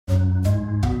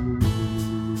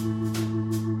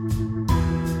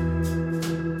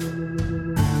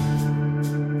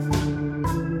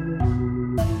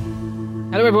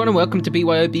everyone, and welcome to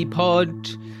BYOB Pod,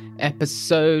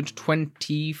 episode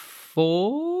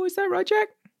 24. Is that right, Jack?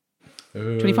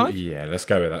 25? Yeah, let's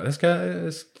go with that. Let's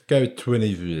go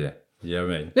 20. Yeah, I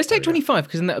mean. Let's take 25,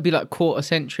 because then that would be like quarter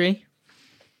century.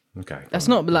 Okay. That's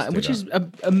not like, which is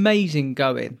amazing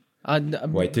going.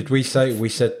 Wait, did we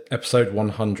said episode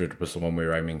 100 was the one we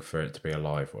were aiming for it to be a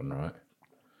live one, right?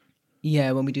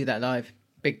 Yeah, when we do that live.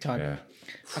 Big time. Yeah.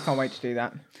 I can't wait to do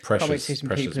that. Precious, can't wait to see some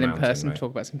people in person and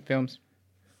talk about some films.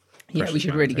 Precious We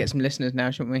should really get some listeners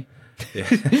now, shouldn't we? Yeah.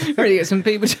 Really get some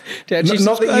people to actually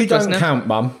Not that you don't count,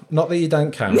 Mum. Not that you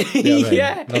don't count. You know what I mean?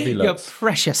 Yeah, Love you you're lots.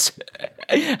 precious.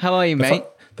 How are you, mate?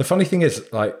 The funny thing is,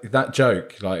 like, that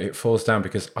joke, like, it falls down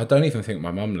because I don't even think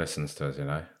my mum listens to us, you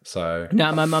know? So...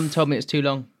 No, my mum told me it's too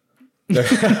long.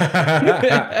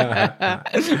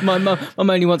 My mum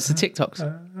only wants the TikToks.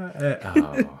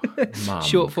 Mum,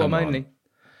 Short form only.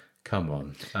 Come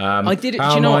on. I did it.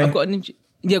 Do you know what? I've got an...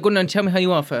 Yeah, go on. Tell me how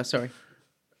you are first. Sorry.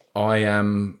 I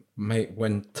am, mate,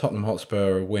 when Tottenham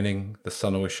Hotspur are winning, the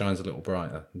sun always shines a little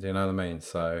brighter. Do you know what I mean?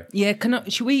 So yeah,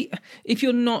 should we? If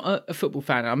you're not a football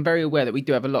fan, I'm very aware that we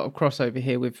do have a lot of crossover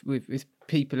here with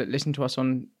people that listen to us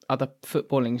on other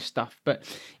footballing stuff. But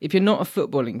if you're not a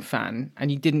footballing fan and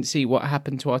you didn't see what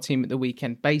happened to our team at the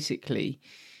weekend, basically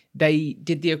they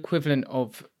did the equivalent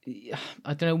of,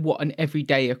 I don't know what an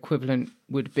everyday equivalent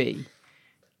would be,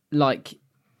 like.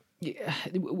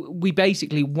 We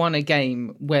basically won a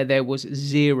game where there was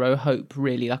zero hope,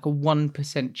 really, like a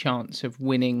 1% chance of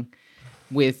winning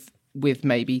with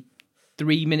maybe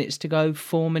 3 minutes to go,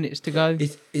 4 minutes to go.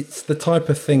 It's the type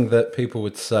of thing that people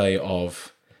would say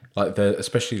of, like,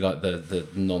 especially like the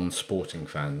non-sporting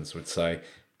fans would say,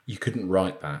 you couldn't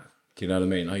write that. Do you know what I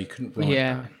mean? Oh, you couldn't write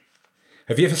that.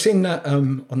 Have you ever seen that,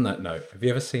 on that note, have you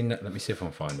ever seen that? Let me see if I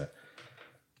can find it.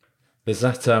 There's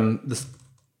that,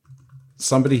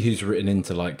 somebody who's written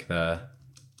into like the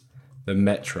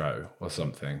Metro or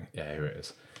something. Yeah, here it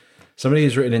is. Somebody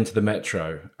who's written into the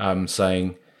Metro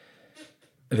saying,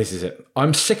 this is it.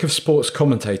 I'm sick of sports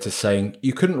commentators saying,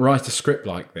 you couldn't write a script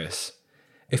like this.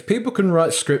 If people can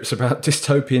write scripts about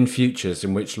dystopian futures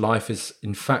in which life is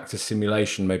in fact a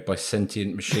simulation made by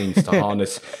sentient machines to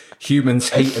harness humans'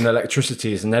 heat and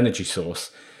electricity as an energy source,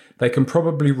 they can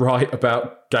probably write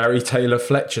about Gary Taylor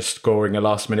Fletcher scoring a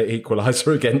last-minute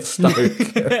equaliser against Stoke. Which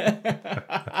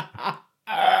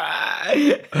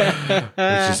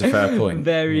is a fair point.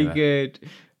 Very good.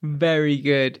 Very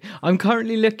good. I'm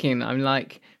currently looking at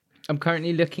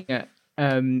a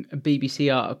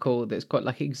BBC article that's got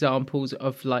like examples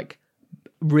of like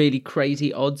really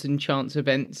crazy odds and chance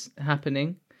events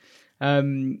happening.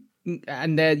 And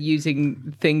they're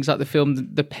using things like the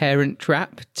film The Parent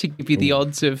Trap to give you the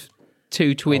odds of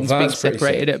two twins being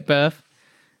separated at birth.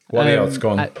 What are the odds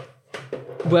gone?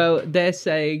 Well, they're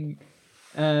saying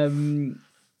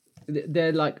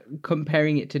they're like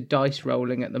comparing it to dice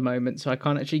rolling at the moment, so I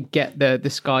can't actually get the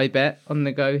Sky Bet on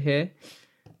the go here.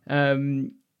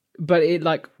 But it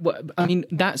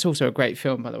that's also a great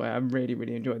film, by the way. I really,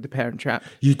 really enjoyed The Parent Trap.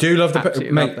 You do love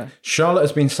Absolutely mate. love Charlotte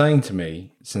has been saying to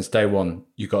me since day one,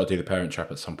 you got to do The Parent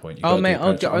Trap at some point. I'll do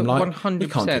 100%. We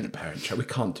can't do The 100%. Parent Trap. We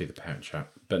can't do The Parent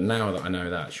Trap. But now that I know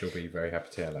that, she'll be very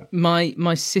happy to hear that.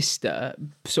 My sister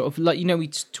sort of like, we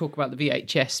talk about the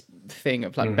VHS thing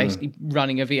of like basically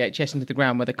running a VHS into the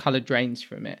ground where the colour drains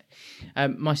from it.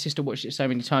 My sister watched it so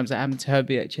many times that happened to her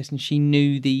VHS, and she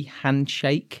knew the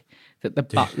handshake that the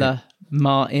butler,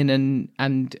 Martin and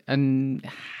Annie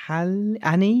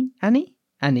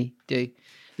do.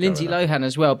 Lindsay Lohan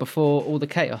as well, before all the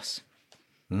chaos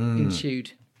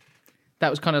ensued. That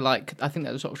was kind of like, I think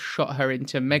that sort of shot her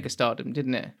into megastardom,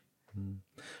 didn't it?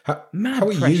 How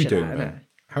are you doing, man?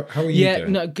 How are you doing? Yeah,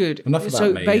 no, good. Enough of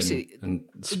so that, basically, and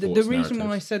the reason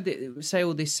why I say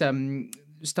all this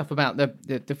stuff about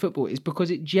the football is because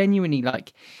it genuinely,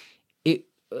 like,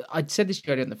 I'd said this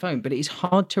earlier on the phone, but it's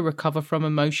hard to recover from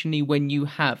emotionally when you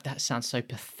have, that sounds so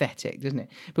pathetic, doesn't it?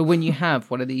 But when you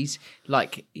have one of these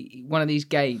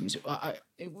games,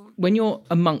 when you're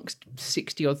amongst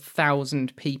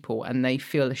 60,000 people and they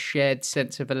feel a shared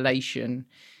sense of elation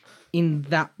in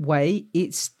that way,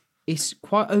 it's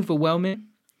quite overwhelming.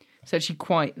 It's actually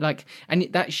quite like, and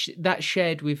that's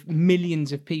shared with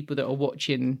millions of people that are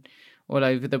watching all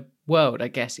over the world. I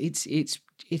guess it's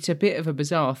a bit of a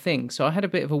bizarre thing. So I had a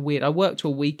bit of I worked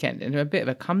all weekend and a bit of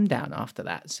a come down after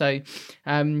that. So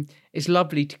it's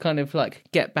lovely to kind of like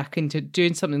get back into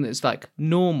doing something that's like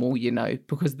normal,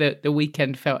 because the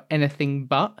weekend felt anything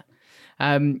but.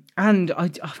 And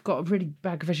I've got a really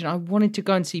bad confession. I wanted to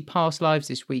go and see Past Lives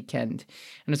this weekend,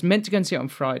 and I was meant to go and see it on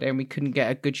Friday, and we couldn't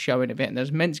get a good showing of it. And I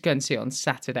was meant to go and see it on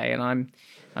Saturday, and I'm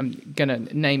gonna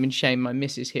name and shame my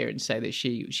missus here and say that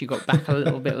she got back a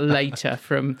little bit later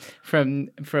from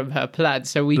her plan.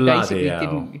 So we Bloody basically hell.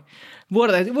 didn't.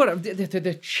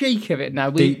 The cheek of it now.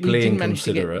 We Deeply didn't manage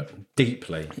to get. inconsiderate.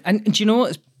 Deeply. And do you know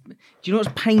what's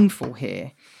painful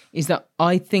here is that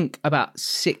I think about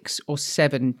 6 or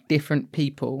 7 different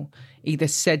people either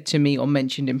said to me or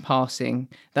mentioned in passing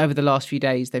that over the last few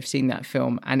days they've seen that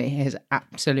film and it has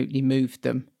absolutely moved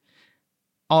them.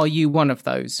 Are you one of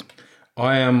those?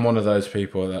 I am one of those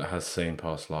people that has seen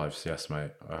Past Lives. Yes,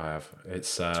 mate, I have.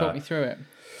 It's Talk me through it.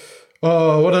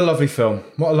 Oh, what a lovely film!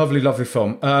 What a lovely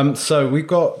film. So we've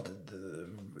got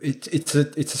it's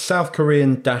a South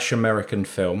Korean - American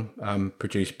film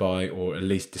produced by, or at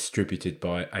least distributed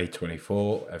by,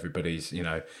 A24. Everybody's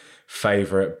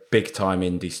favorite big time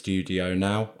indie studio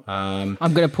now. I'm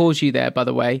going to pause you there, by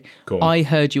the way. Go on. I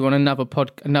heard you on another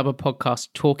podcast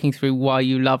talking through why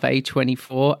you love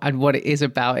A24 and what it is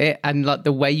about it, and like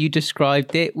the way you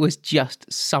described it was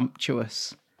just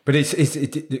sumptuous. But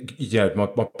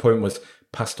my point was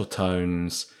pastel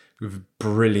tones with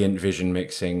brilliant vision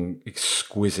mixing,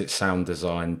 exquisite sound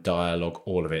design, dialogue,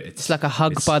 all of it. It's like a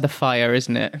hug by the fire,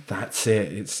 isn't it? That's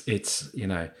it. It's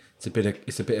a bit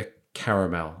of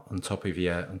caramel on top of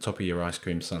your ice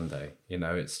cream sundae.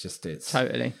 It's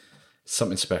Totally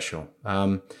something special.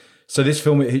 So this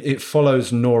film it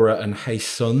follows Nora and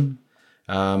Hae-sun.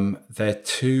 They're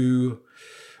two.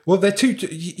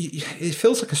 It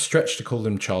feels like a stretch to call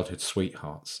them childhood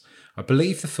sweethearts. I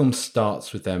believe the film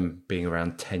starts with them being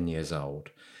around 10 years old,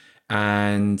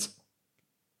 and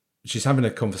she's having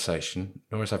a conversation.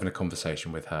 Nora's having a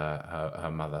conversation with her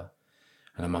mother,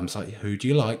 and her mum's like, "Who do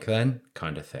you like then?"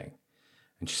 kind of thing.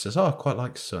 And she says, "Oh, I quite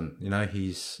like Sun.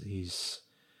 He's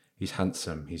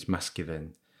handsome, he's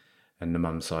masculine." And the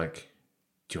mum's like,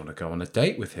 "Do you want to go on a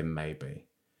date with him, maybe?"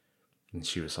 And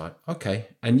she was like, "Okay."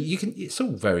 And it's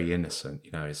all very innocent,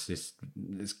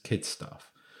 it's kid stuff.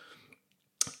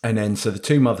 And then so the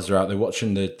two mothers are out there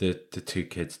watching the two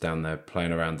kids down there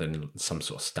playing around in some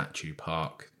sort of statue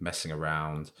park, messing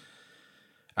around.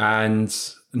 And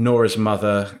Nora's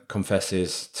mother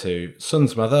confesses to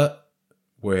Sun's mother,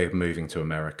 "We're moving to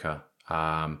America.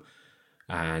 And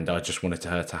I just wanted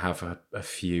her to have a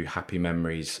few happy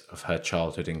memories of her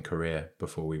childhood in Korea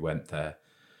before we went there."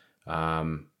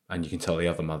 And you can tell the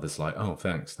other mother's like, "Oh,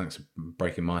 thanks for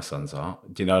breaking my son's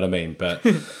heart." Do you know what I mean? But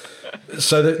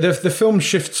so the film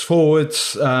shifts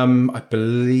forwards. I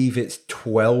believe it's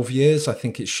 12 years. I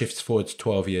think it shifts forwards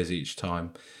 12 years each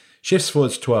time. Shifts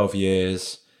forwards 12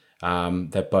 years.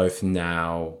 They're both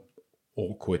now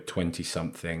awkward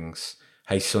 20-somethings.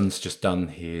 Hae-sun's just done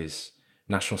his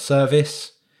national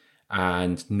service,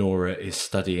 and Nora is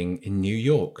studying in New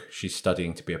York. She's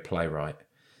studying to be a playwright.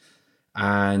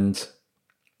 And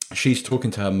she's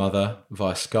talking to her mother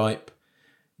via Skype,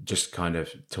 just kind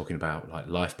of talking about like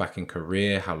life back in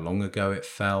Korea, how long ago it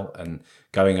felt, and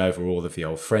going over all of the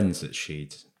old friends that she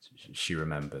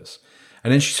remembers.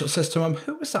 And then she sort of says to her mum,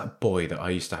 "Who was that boy that I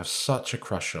used to have such a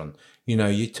crush on?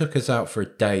 You took us out for a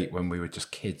date when we were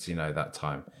just kids, that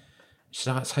time." She's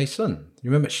like, "It's Hae-sun.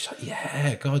 You remember?" She's like,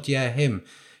 "Yeah, God, yeah, him.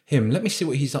 Let me see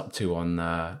what he's up to on.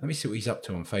 Let me see what he's up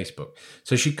to on Facebook."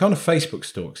 So she kind of Facebook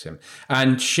stalks him,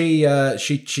 and she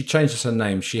changes her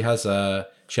name. She has a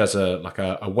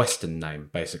Western name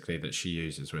basically that she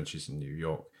uses when she's in New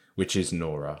York, which is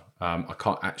Nora. I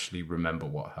can't actually remember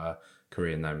what her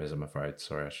Korean name is, I'm afraid.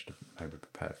 Sorry, I should have maybe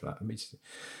prepared for that. Let me see.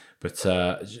 But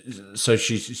so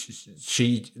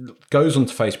she goes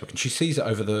onto Facebook and she sees it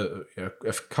over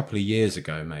a couple of years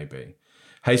ago, maybe.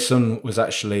 Hae-sun was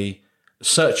actually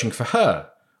searching for her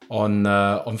on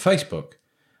Facebook,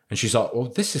 and she's like, "Well,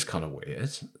 this is kind of weird."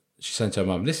 She sent to her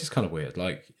mum, "This is kind of weird.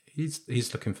 Like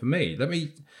he's looking for me.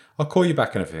 I'll call you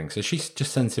back and everything." So she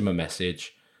just sends him a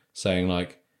message saying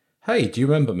like, "Hey, do you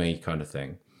remember me?" kind of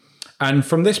thing. And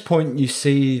from this point, you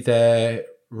see their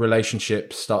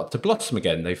relationship start to blossom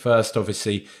again. They first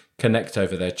obviously connect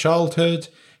over their childhood.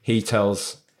 He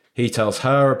tells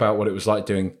her about what it was like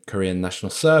doing Korean national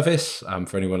service.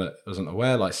 For anyone that wasn't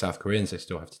aware, like South Koreans, they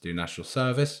still have to do national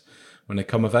service when they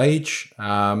come of age.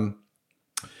 And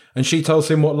she tells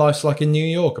him what life's like in New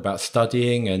York, about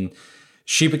studying, and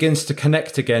she begins to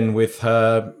connect again with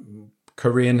her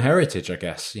Korean heritage, I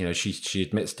guess. She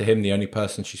admits to him the only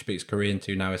person she speaks Korean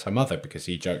to now is her mother, because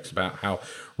he jokes about how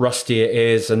rusty it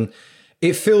is, and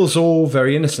it feels all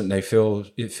very innocent.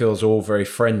 It feels all very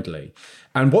friendly.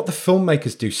 And what the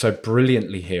filmmakers do so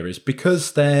brilliantly here is,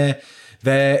 because they're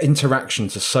their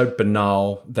interactions are so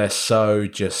banal. They're so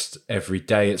just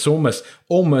everyday. It's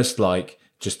almost like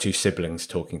just two siblings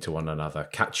talking to one another,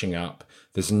 catching up.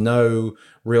 There's no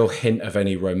real hint of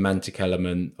any romantic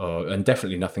element, and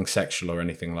definitely nothing sexual or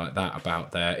anything like that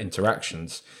about their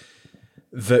interactions.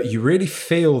 That you really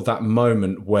feel that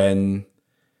moment when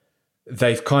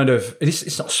they've kind of,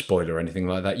 it's not a spoiler or anything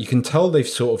like that. You can tell they've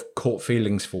sort of caught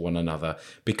feelings for one another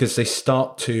because they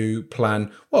start to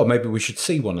plan, well, maybe we should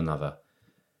see one another.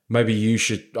 Maybe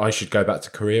I should go back to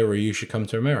Korea, or you should come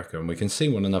to America and we can see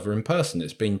one another in person.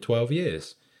 It's been 12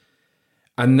 years.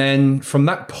 And then from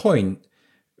that point,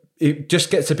 it just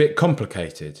gets a bit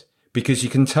complicated because you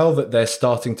can tell that they're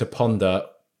starting to ponder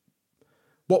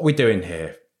what we're doing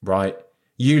here, right?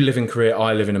 You live in Korea,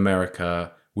 I live in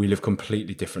America. We live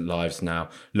completely different lives now.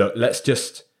 Look, let's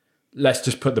just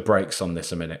put the brakes on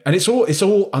this a minute. And it's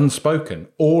all unspoken.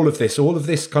 All of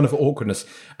this kind of awkwardness.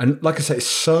 And like I say, it's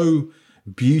so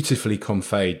beautifully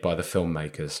conveyed by the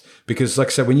filmmakers. Because like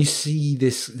I said, when you see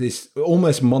this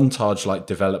almost montage-like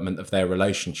development of their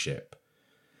relationship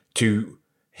to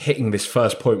hitting this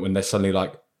first point when they're suddenly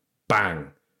like,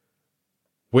 bang,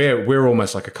 we're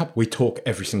almost like a couple. We talk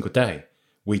every single day.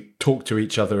 We talk to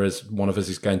each other as one of us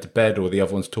is going to bed, or the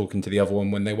other one's talking to the other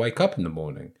one when they wake up in the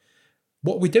morning.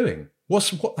 What are we doing? What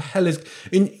the hell is...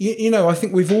 I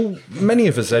think many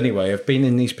of us anyway, have been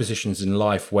in these positions in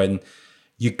life when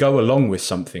you go along with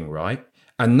something, right?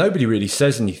 And nobody really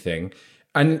says anything.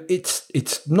 And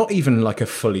it's not even like a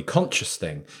fully conscious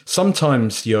thing.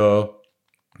 Sometimes your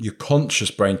conscious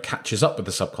brain catches up with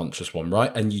the subconscious one,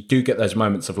 right? And you do get those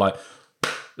moments of like,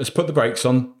 let's put the brakes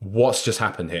on. What's just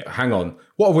happened here? Hang on.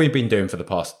 What have we been doing for the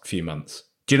past few months?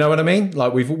 Do you know what I mean?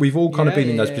 Like we've all kind of been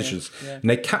in those positions. Yeah. And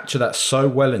they capture that so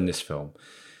well in this film.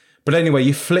 But anyway,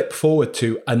 you flip forward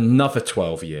to another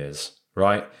 12 years,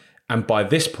 right? And by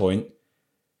this point,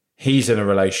 he's in a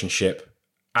relationship,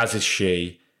 as is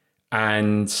she,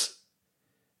 and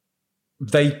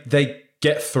they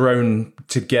get thrown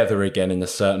together again in a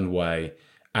certain way.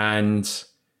 And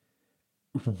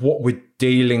what we're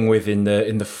dealing with in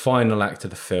the final act of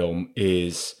the film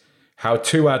is how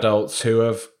two adults who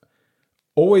have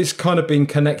always kind of been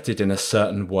connected in a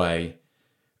certain way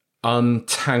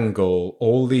untangle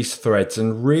all these threads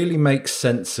and really make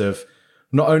sense of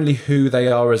not only who they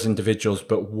are as individuals,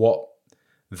 but what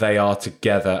they are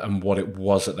together and what it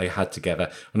was that they had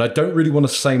together. And I don't really want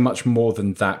to say much more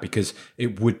than that because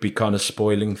it would be kind of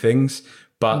spoiling things.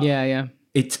 But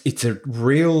it's a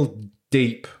real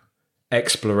deep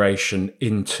exploration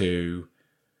into,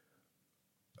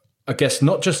 I guess,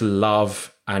 not just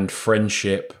love and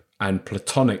friendship and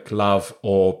platonic love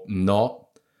or not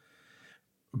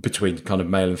between kind of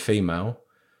male and female,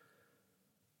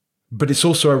 but it's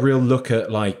also a real look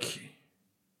at like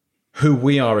who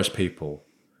we are as people.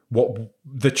 What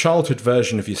the childhood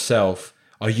version of yourself,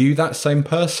 are you that same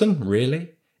person,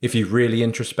 really? If you really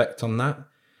introspect on that,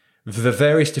 the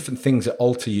various different things that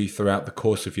alter you throughout the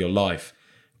course of your life,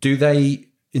 do they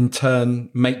in turn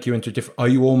make you into different? Are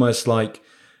you almost like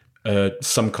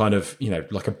some kind of,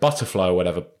 like a butterfly or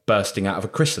whatever bursting out of a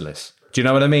chrysalis? Do you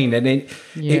know what I mean? And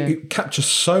it captures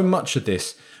so much of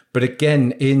this, but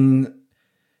again,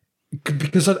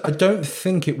 because I don't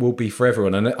think it will be for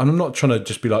everyone. And I'm not trying to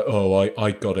just be like, oh,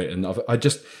 I got it. And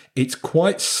it's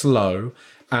quite slow.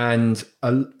 And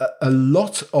a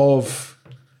lot of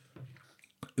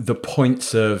the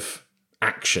points of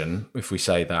action, if we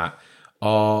say that,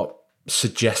 are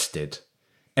suggested.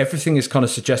 Everything is kind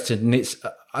of suggested, and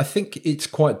I think it's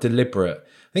quite deliberate.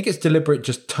 I think it's deliberate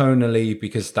just tonally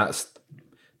because that's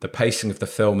the pacing of the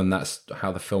film and that's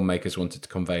how the filmmakers wanted to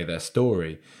convey their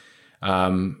story.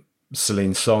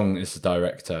 Celine Song is the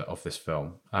director of this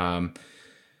film. And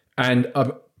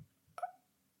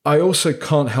I also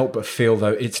can't help but feel,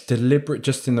 though, it's deliberate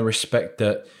just in the respect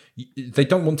that they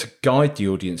don't want to guide the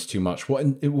audience too much.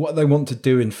 What they want to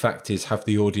do, in fact, is have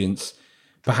the audience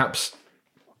perhaps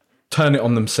turn it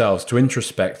on themselves, to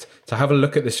introspect, to have a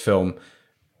look at this film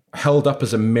held up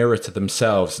as a mirror to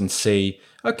themselves and see,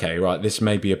 okay, right, this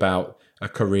may be about a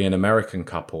Korean-American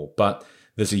couple, but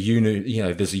there's a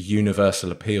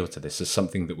universal appeal to this. There's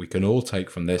something that we can all take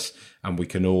from this, and we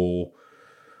can all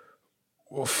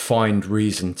find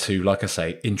reason to, like I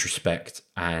say, introspect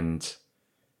and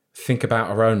think about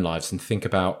our own lives and think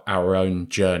about our own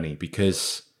journey,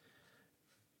 because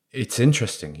it's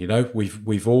interesting.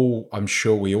 We've all, I'm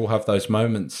sure we all have those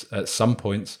moments at some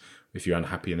points. If you're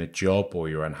unhappy in a job, or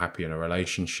you're unhappy in a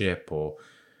relationship, or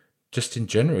just in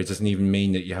general, it doesn't even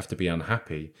mean that you have to be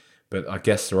unhappy. But I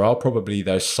guess there are probably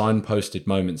those signposted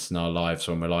moments in our lives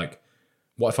when we're like,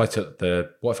 what if I took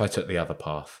the other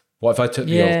path? What if I took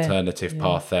the alternative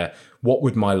path there? What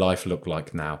would my life look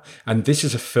like now? And this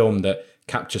is a film that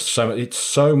captures so much. It's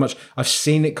so much. I've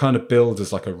seen it kind of build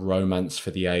as like a romance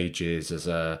for the ages, as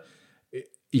a,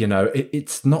 you know,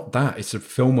 it's not that. It's a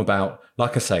film about,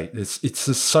 like I say, there's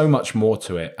so much more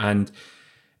to it. And,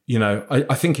 you know,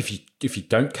 I think if you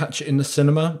don't catch it in the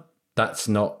cinema, that's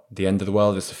not the end of the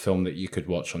world. It's a film that you could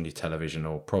watch on your television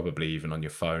or probably even on your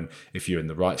phone if you're in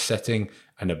the right setting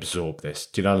and absorb this.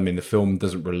 Do you know what I mean? The film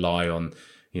doesn't rely on,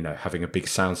 you know, having a big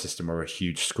sound system or a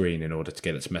huge screen in order to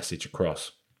get its message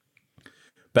across.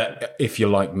 But if you're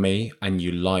like me and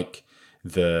you like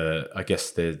the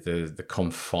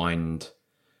confined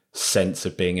sense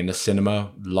of being in a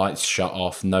cinema, lights shut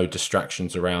off, no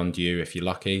distractions around you if you're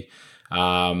lucky,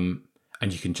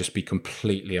 and you can just be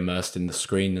completely immersed in the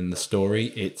screen and the story,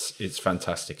 it's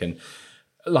fantastic. And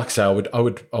like I say,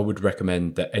 I would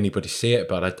recommend that anybody see it,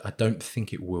 but I don't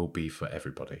think it will be for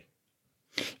everybody.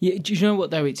 Yeah, do you know what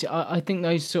though? I think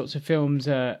those sorts of films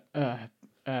are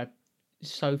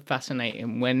so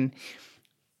fascinating when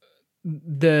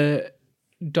the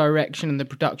direction and the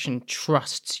production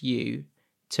trusts you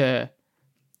to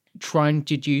try and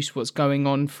deduce what's going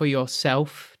on for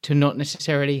yourself, to not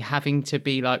necessarily having to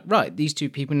be like, right, these two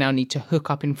people now need to hook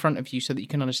up in front of you so that you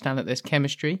can understand that there's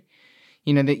chemistry.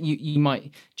 You know, that you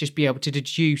might just be able to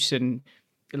deduce and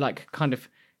like kind of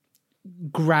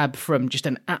grab from just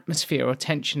an atmosphere or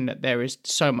tension that there is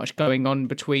so much going on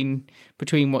between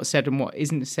what's said and what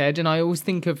isn't said. And I always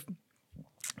think of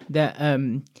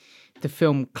the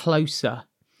film Closer.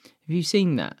 Have you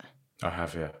seen that? I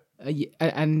have, yeah.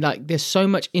 And like there's so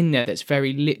much in there that's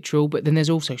very literal, but then there's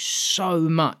also so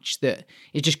much that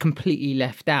is just completely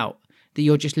left out, that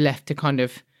you're just left to kind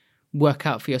of work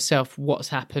out for yourself what's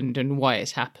happened and why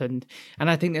it's happened. And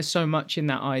I think there's so much in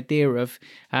that idea of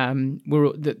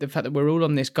the fact that we're all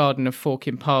on this garden of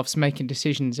forking paths, making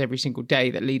decisions every single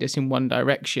day that lead us in one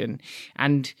direction,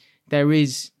 and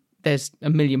there's a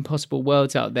million possible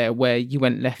worlds out there where you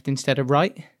went left instead of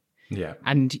right. Yeah.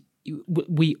 And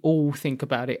we all think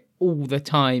about it all the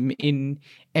time in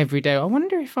every day. I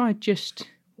wonder if I just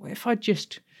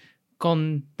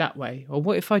gone that way, or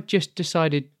what if I just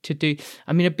decided to do.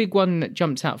 I mean, a big one that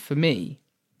jumps out for me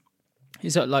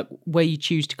is that like where you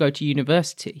choose to go to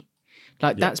university.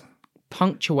 Like that's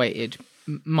punctuated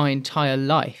my entire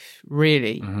life,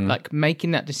 really. Like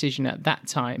making that decision at that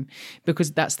time,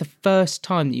 because that's the first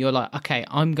time that you're like, okay,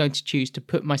 I'm going to choose to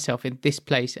put myself in this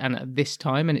place and at this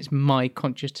time, and it's my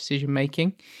conscious decision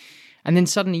making. And then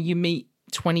suddenly you meet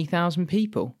 20,000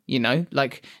 people, you know,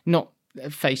 like not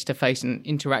face to face and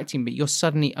interacting, but you're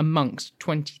suddenly amongst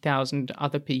 20,000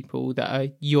 other people that are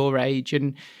your age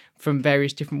and from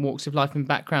various different walks of life and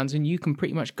backgrounds, and you can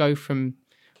pretty much go from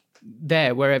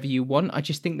there wherever you want. I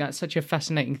just think that's such a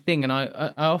fascinating thing, and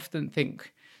I often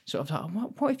think sort of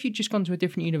like, what if you'd just gone to a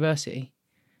different university?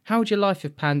 How would your life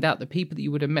have panned out? The people that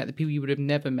you would have met, the people you would have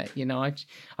never met. You know,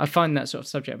 I find that sort of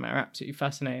subject matter absolutely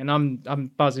fascinating, and I'm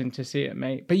buzzing to see it,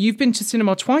 mate. But you've been to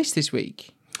cinema twice this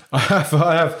week. I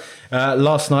have.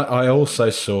 Last night I also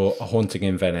saw A Haunting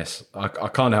in Venice. I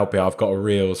can't help it. I've got a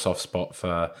real soft spot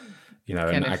for, you know,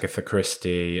 an Agatha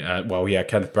Christie.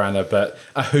 Kenneth Branagh, but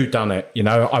a whodunit. You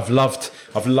know, I've loved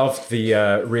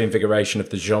the reinvigoration of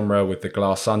the genre with the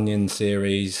Glass Onion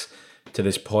series to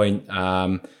this point.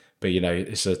 But you know,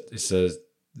 it's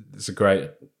a great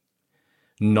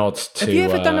nod to. Have you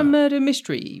ever done a murder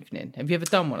mystery evening? Have you ever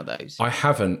done one of those? I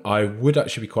haven't. I would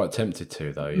actually be quite tempted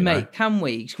to, though. Mate, know? Can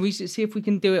we see if we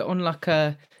can do it on like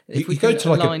a? You go to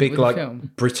like a big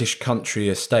like British country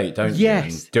estate, don't you?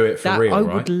 Yes, and do it for real,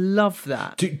 right? I would love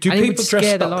that. Do people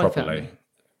dress up properly?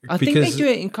 I think they do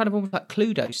it in kind of almost like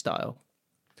Cluedo style.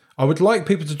 I would like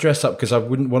people to dress up because I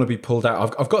wouldn't want to be pulled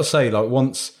out. I've got to say, like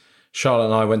once Charlotte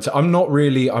and I went to, I'm not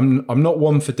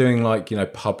one for doing like, you know,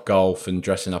 pub golf and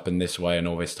dressing up in this way and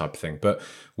all this type of thing. But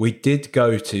we did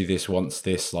go to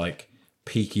this like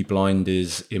Peaky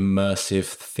Blinders immersive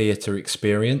theatre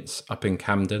experience up in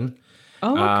Camden.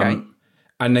 Oh, okay.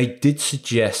 And they did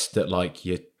suggest that like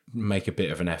you make a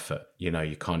bit of an effort, you know,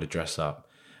 you kind of dress up.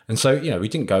 And so, you know, we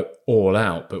didn't go all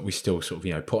out, but we still sort of,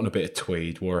 you know, put on a bit of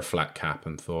tweed, wore a flat cap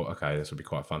and thought, okay, this will be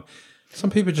quite fun. Some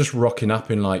people are just rocking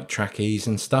up in like trackies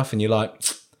and stuff, and you're like,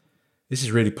 this is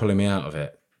really pulling me out of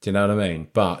it. Do you know what I mean?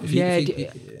 But if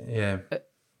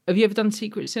have you ever done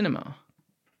secret cinema?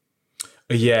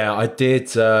 Yeah, I did.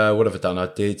 What have I done? I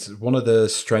did one of the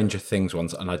Stranger Things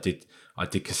ones, and I did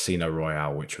Casino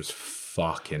Royale, which was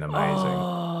fucking amazing.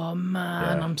 Oh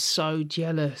man, yeah. I'm so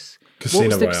jealous. What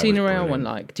was the Casino Royale one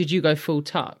like? Did you go full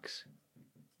tux?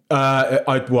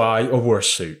 I wore a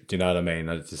suit. Do you know what I mean?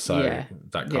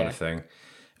 That kind of thing.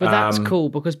 But that's cool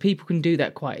because people can do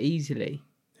that quite easily.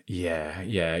 Yeah,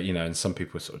 and some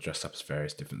people sort of dress up as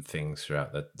various different things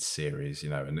throughout the series,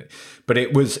 but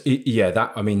it was,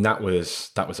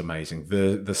 that was amazing.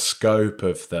 The scope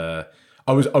of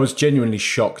I was genuinely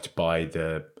shocked by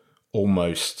the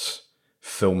almost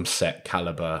film set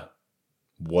caliber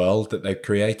world that they've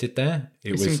created there.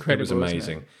 It was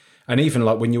amazing. And even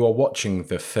like when you were watching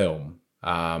the film,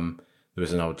 there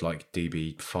was an old like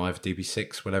DB5,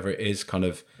 DB6, whatever it is, kind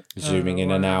of zooming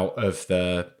in and out of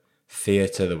the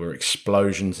theatre. There were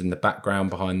explosions in the background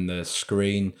behind the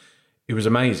screen. It was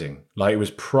amazing. Like, it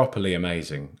was properly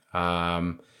amazing.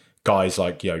 Guys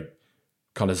like,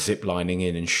 kind of ziplining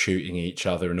in and shooting each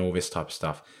other and all this type of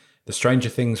stuff. The Stranger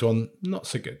Things one, not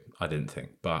so good, I didn't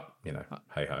think, but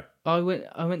hey ho. I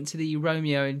went to the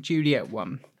Romeo and Juliet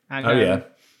one. And, yeah.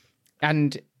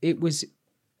 And it was,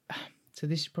 so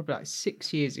this is probably like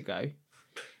 6 years ago.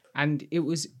 And it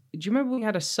was, do you remember we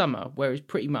had a summer where it was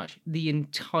pretty much the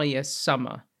entire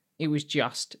summer, it was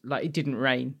just like, it didn't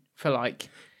rain for like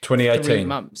 2018 3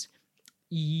 months.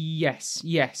 Yes,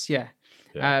 yeah.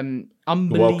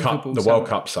 Unbelievable. The World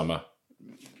Cup summer.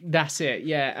 That's it,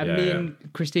 yeah. And me and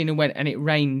Christina went and it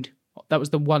rained. That was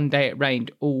the one day it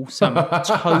rained all summer.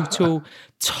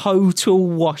 Total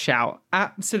washout.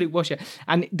 Absolute washout.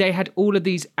 And they had all of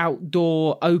these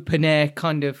outdoor, open air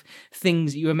kind of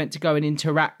things that you were meant to go and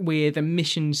interact with and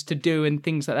missions to do and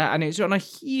things like that. And it was on a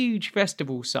huge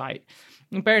festival site.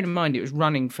 And bearing in mind, it was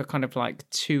running for kind of like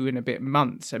 2 and a bit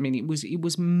months. I mean, it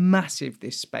was massive,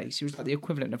 this space. It was like the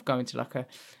equivalent of going to like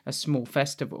a small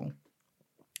festival.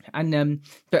 And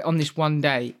but on this one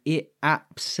day, it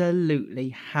absolutely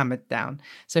hammered down.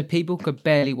 So people could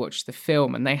barely watch the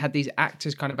film, and they had these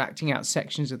actors kind of acting out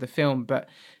sections of the film, but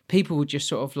people were just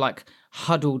sort of like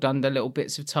huddled under little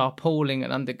bits of tarpaulin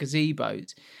and under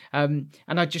gazebos. And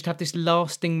I just have this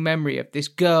lasting memory of this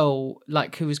girl,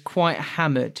 like, who was quite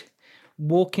hammered,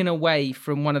 walking away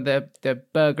from one of the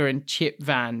burger and chip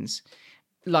vans,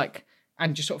 like,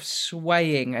 and just sort of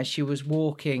swaying as she was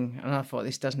walking. And I thought,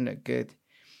 this doesn't look good.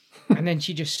 And then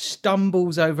she just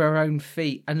stumbles over her own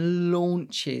feet and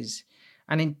launches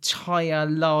an entire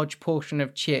large portion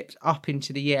of chips up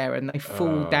into the air, and they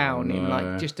fall down in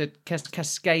like just a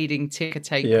cascading ticker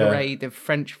tape parade of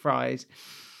French fries.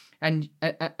 And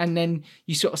then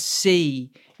you sort of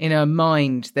see in her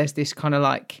mind there's this kind of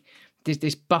like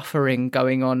this buffering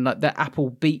going on, like the apple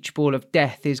beach ball of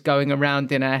death is going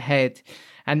around in her head.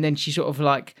 And then she sort of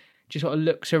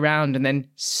looks around and then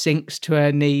sinks to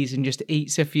her knees and just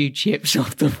eats a few chips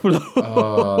off the floor.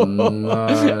 Oh, no,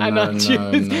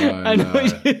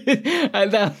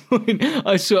 at that point,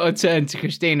 I sort of turned to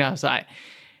Christina. I was like,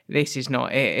 this is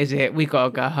not it, is it? We got to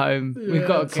go home. We've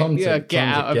got to get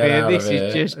out of here. This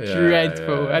is just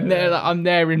dreadful. And then I'm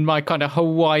there in my kind of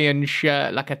Hawaiian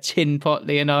shirt, like a tin pot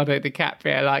Leonardo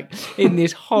DiCaprio, like in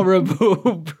this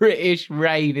horrible British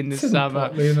rain in the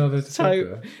summer.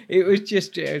 So it was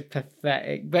just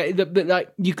pathetic. But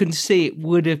like, you can see it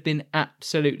would have been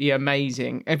absolutely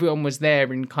amazing. Everyone was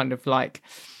there in kind of like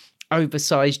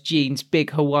oversized jeans,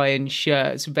 big Hawaiian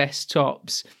shirts, vest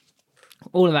tops,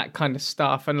 all of that kind of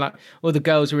stuff. And like, all the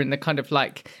girls were in the kind of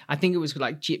like, I think it was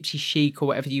like gypsy chic or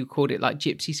whatever you called it, like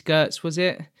gypsy skirts, was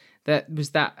it? That was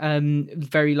that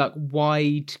very like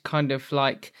wide kind of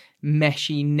like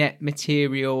meshy net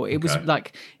material. It was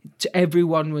like,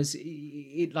 everyone was,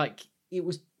 it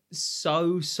was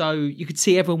so, you could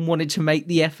see everyone wanted to make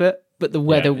the effort, but the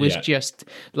weather was just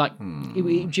like, it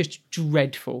was just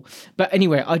dreadful. But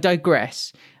anyway, I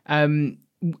digress.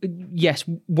 Yes,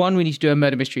 1, we need to do a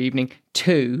murder mystery evening.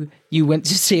 2, you went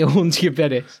to see A Haunting in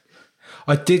Venice.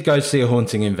 I did go see A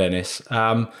Haunting in Venice.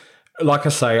 Like I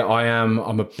say,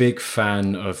 I'm a big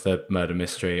fan of the murder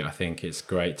mystery. I think it's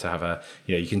great to have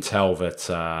you can tell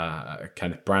that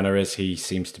Kenneth Branagh he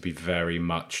seems to be very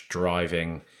much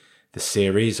driving the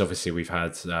series. Obviously, we've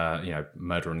had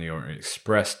Murder on the Orient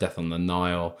Express, Death on the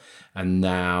Nile, and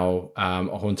now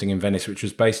A Haunting in Venice, which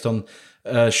was based on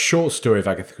a short story of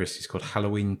Agatha Christie's called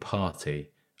Halloween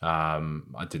Party. I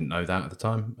didn't know that at the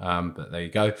time, but there you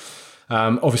go.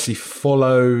 Obviously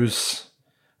follows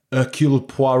Hercule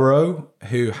Poirot,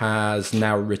 who has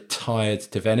now retired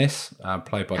to Venice,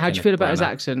 played by How do you feel about his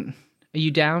accent? Are you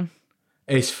down?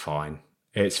 It's fine.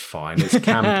 It's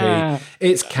campy.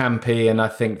 It's campy, and I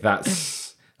think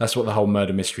that's what the whole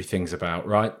murder mystery thing's about,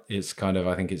 right? It's kind of,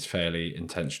 I think it's fairly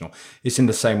intentional. It's in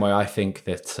the same way I think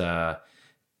that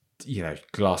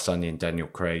Glass Onion, Daniel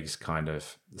Craig's kind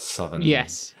of southern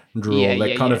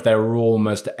drawl. They're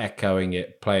almost echoing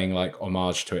it, playing like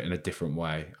homage to it in a different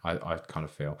way. I kind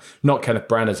of feel, not Kenneth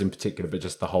Branagh's in particular, but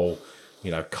just the whole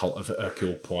cult of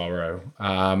Hercule Poirot.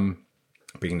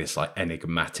 being this like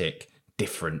enigmatic,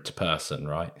 different person,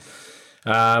 right?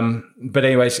 But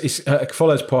anyways, it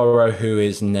follows Poirot, who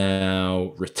is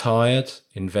now retired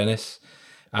in Venice.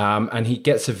 And he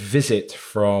gets a visit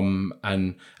from,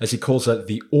 as he calls her,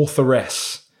 the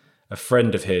authoress, a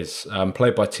friend of his,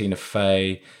 played by Tina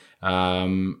Fey. I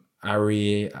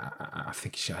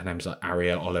think her name's like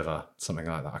Aria Oliver, something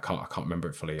like that. I can't remember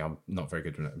it fully. I'm not very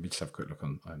good with it. Let me just have a quick look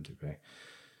on IMDb.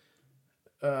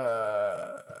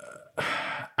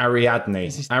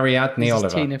 Ariadne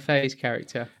Oliver. Tina Fey's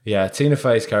character. Yeah, Tina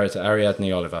Fey's character,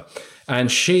 Ariadne Oliver.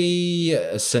 And she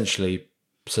essentially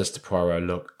says to Poirot,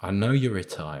 look, I know you're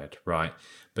retired, right?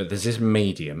 But there's this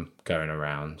medium going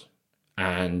around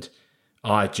and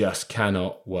I just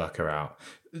cannot work her out.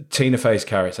 Tina Fey's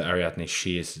character, Ariadne,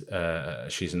 she's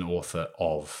an author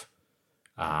of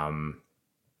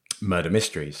murder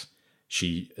mysteries.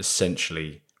 She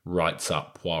essentially writes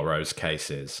up Poirot's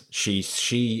cases.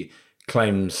 She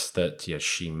claims that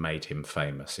she made him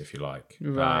famous, if you like.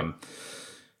 Right.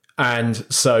 And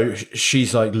so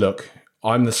she's like, look,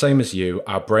 I'm the same as you.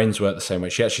 Our brains work the same way.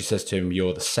 She actually says to him,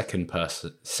 you're the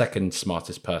second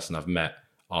smartest person I've met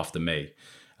after me.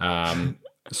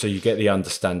 So you get the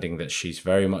understanding that she's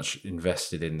very much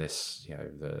invested in this,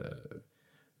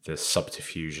 the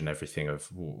subterfuge and everything of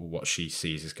what she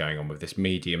sees is going on with this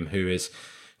medium who is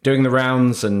doing the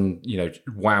rounds and,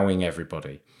 wowing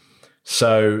everybody.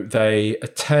 So they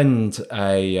attend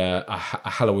a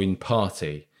Halloween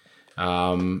party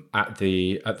at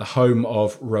the home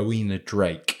of Rowena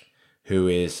Drake, who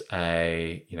is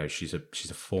she's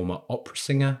a former opera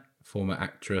singer, former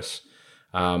actress,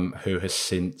 who has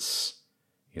since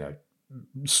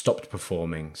stopped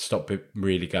performing, stopped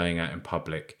really going out in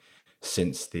public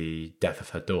since the death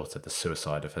of her daughter, the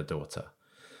suicide of her daughter.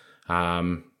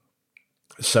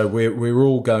 So we're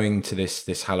all going to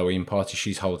this Halloween party.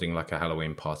 She's holding like a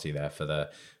Halloween party there for the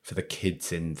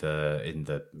kids in the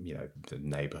the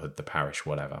neighborhood, the parish,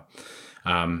 whatever.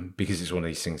 Because it's one of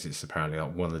these things. It's apparently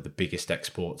like one of the biggest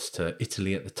exports to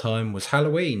Italy at the time was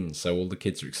Halloween. So all the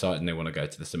kids are excited and they want to go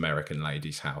to this American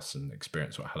lady's house and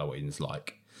experience what Halloween's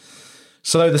like.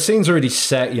 So the scene's already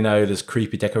set. There's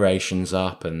creepy decorations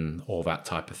up and all that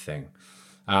type of thing.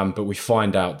 But we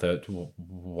find out that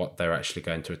what they're actually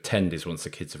going to attend is, once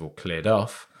the kids have all cleared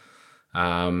off,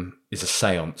 is a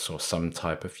seance or some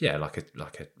type of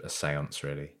like a seance,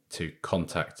 really, to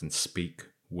contact and speak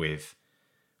with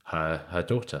her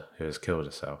daughter who has killed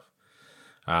herself.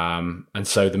 And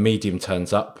so the medium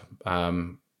turns up,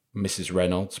 Mrs.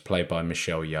 Reynolds, played by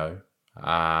Michelle Yeoh,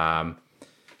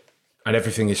 and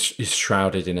everything is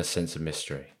shrouded in a sense of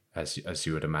mystery, as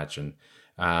you would imagine.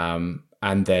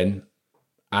 And then,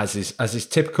 as is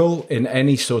typical in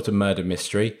any sort of murder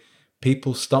mystery,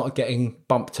 people start getting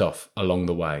bumped off along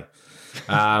the way.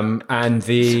 And I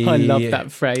love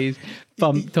that phrase.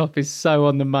 Bumped off is so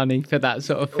on the money for that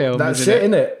sort of film. That's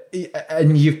isn't it?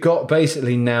 And you've got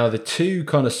basically now the two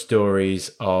kind of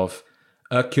stories of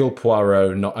Hercule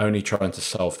Poirot not only trying to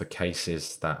solve the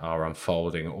cases that are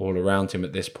unfolding all around him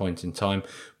at this point in time,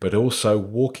 but also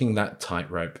walking that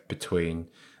tightrope between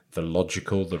the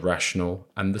logical, the rational,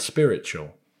 and the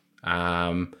spiritual,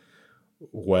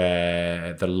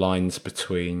 where the lines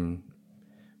between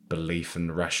belief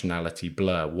and rationality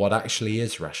blur. What actually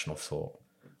is rational thought?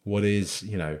 What is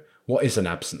an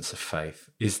absence of faith?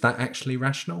 Is that actually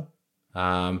rational?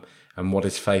 And what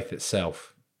is faith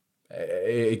itself?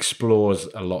 It explores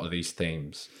a lot of these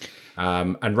themes,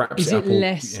 and wraps it up.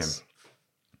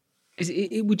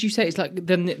 Would you say it's like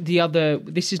the other?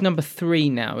 This is number 3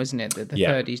 now, isn't it? The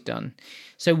third is done.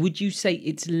 So would you say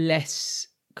it's less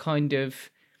kind of,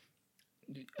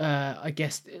 I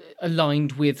guess,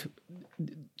 aligned with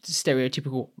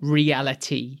stereotypical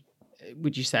reality?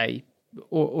 Would you say,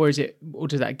 or is it, or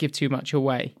does that give too much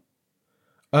away?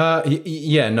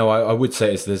 No, I would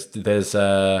say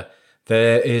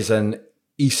there is an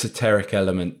esoteric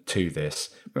element to this,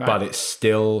 right, but it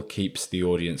still keeps the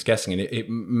audience guessing, and it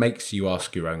makes you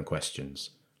ask your own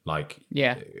questions.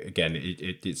 Again,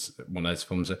 it's one of those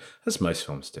films, as most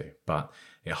films do, but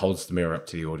it holds the mirror up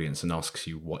to the audience and asks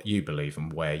you what you believe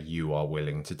and where you are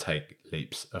willing to take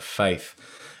leaps of faith.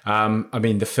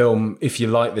 The film, if you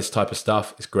like this type of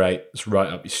stuff, it's great. It's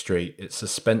right up your street. It's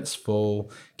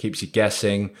suspenseful, keeps you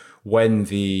guessing. When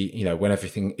when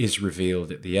everything is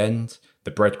revealed at the end,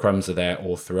 the breadcrumbs are there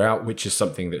all throughout, which is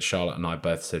something that Charlotte and I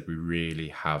both said we really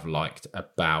have liked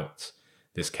about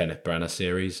this Kenneth Branagh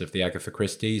series of the Agatha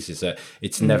Christie's, is that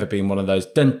it's never been one of those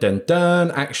dun dun dun.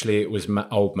 Actually, it was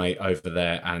old mate over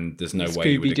there, and there's no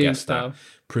way you would have guessed that.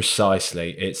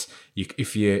 Precisely,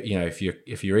 if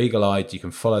you're eagle eyed, you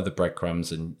can follow the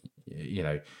breadcrumbs, and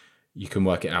you can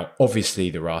work it out. Obviously,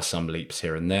 there are some leaps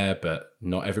here and there, but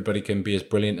not everybody can be as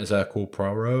brilliant as Hercule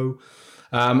Poirot.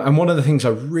 And one of the things I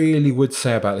really would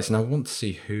say about this, and I want to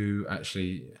see who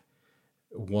actually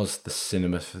was the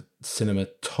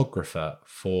cinematographer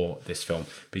for this film,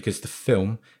 because the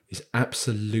film is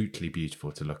absolutely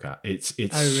beautiful to look at. It's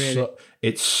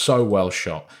it's so well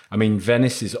shot. I mean,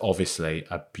 Venice is obviously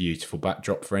a beautiful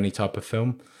backdrop for any type of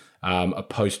film. A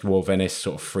post-war Venice,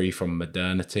 sort of free from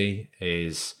modernity,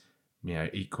 is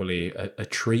equally a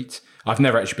treat. I've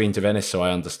never actually been to Venice, so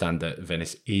I understand that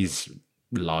Venice is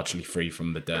largely free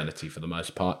from modernity for the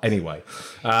most part. Anyway,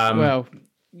 well,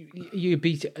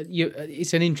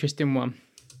 it's an interesting one.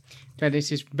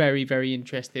 Venice is very, very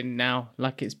interesting now.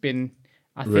 Like it's been,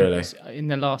 I think, really? In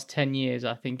the last 10 years,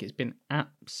 I think it's been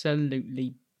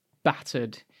absolutely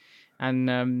battered,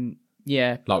 and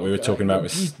like we were talking about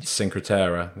with Cinque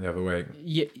Terre the other week.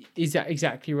 Yeah, is that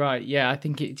exactly right? Yeah, I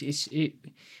think it's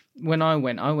when I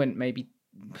went maybe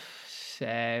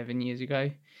 7 years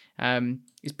ago.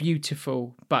 It's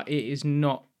beautiful, but it is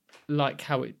not like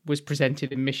how it was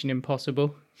presented in Mission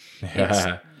Impossible.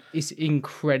 It's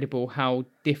incredible how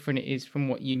different it is from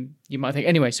what you might think.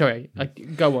 Anyway, sorry,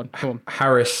 go on.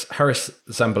 Harris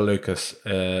Zambalukas,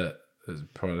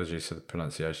 apologies for the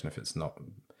pronunciation if it's not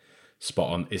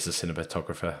spot on, is the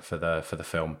cinematographer for the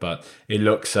film, but it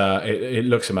looks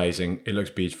amazing. It looks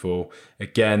beautiful.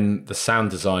 Again, the sound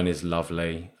design is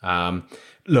lovely.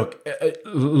 Look,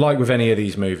 like with any of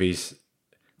these movies,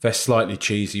 they're slightly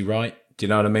cheesy, right? Do you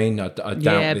know what I mean? I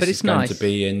doubt this is going to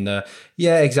be in the...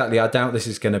 Yeah, exactly. I doubt this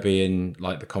is going to be in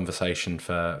like the conversation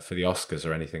for the Oscars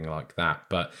or anything like that.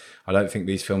 But I don't think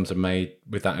these films are made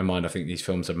with that in mind. I think these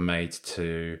films are made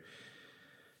to...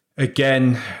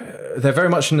 Again, they're very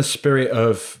much in the spirit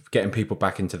of getting people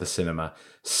back into the cinema.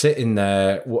 Sit in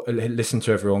there, listen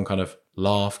to everyone kind of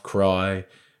laugh, cry,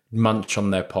 munch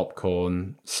on their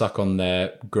popcorn, suck on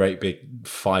their great big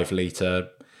 5-litre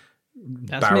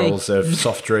barrels of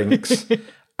soft drinks,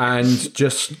 and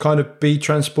just kind of be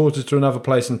transported to another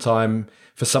place and time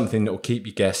for something that will keep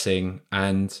you guessing,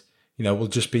 and will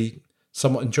just be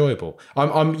somewhat enjoyable.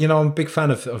 I'm a big fan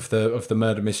of the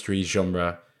murder mystery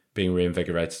genre being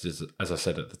reinvigorated, as I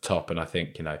said at the top, and I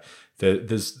think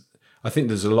there's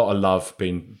a lot of love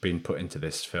being put into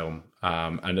this film,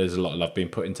 and there's a lot of love being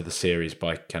put into the series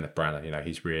by Kenneth Branagh.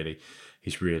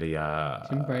 He's really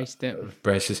embraced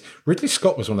it. Ridley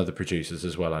Scott was one of the producers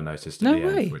as well, I noticed at the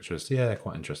end, which was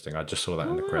quite interesting. I just saw that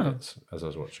in the credits as I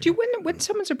was watching. Do you, when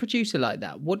someone's a producer like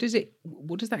that, what does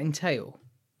that entail?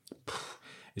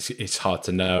 It's hard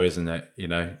to know, isn't it?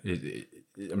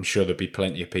 I'm sure there'll be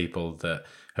plenty of people that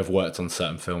have worked on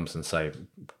certain films and say,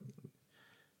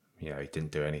 he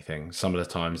didn't do anything. Some of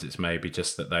the times it's maybe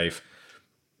just that they've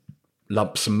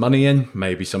lumped some money in.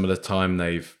 Maybe some of the time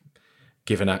they've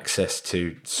given access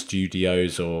to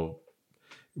studios or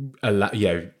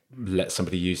let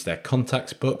somebody use their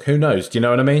contacts book. Who knows? Do you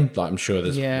know what I mean? Like, I'm sure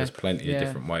there's plenty of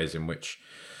different ways in which...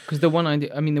 Because the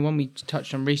one we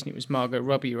touched on recently was Margot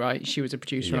Robbie, right? She was a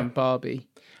producer on Barbie.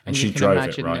 And she drove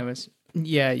it, right?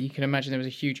 You can imagine there was a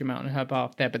huge amount on her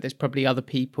behalf there, but there's probably other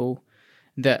people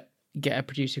that get a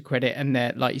producer credit, and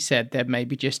they're, like you said, they're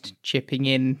maybe just chipping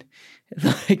in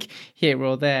like here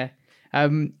or there.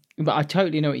 But I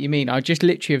totally know what you mean. I just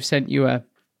literally have sent you a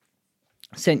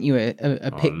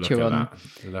picture on.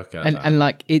 Look at that. And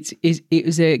like it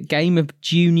was a game of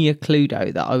Junior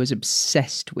Cluedo that I was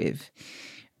obsessed with.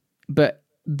 But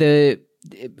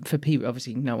for people,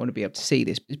 obviously no one will be able to see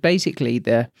this. It's basically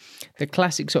the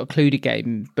classic sort of Cluedo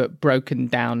game, but broken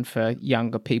down for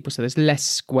younger people. So there's less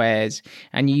squares,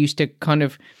 and you used to kind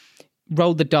of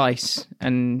roll the dice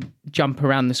and jump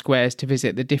around the squares to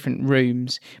visit the different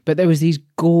rooms. But there was these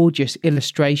gorgeous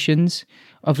illustrations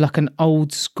of like an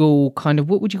old school kind of,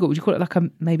 what would you call it? Like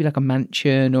maybe like a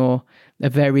mansion or a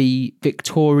very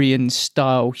Victorian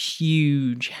style,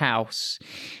 huge house.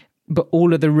 But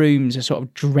all of the rooms are sort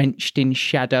of drenched in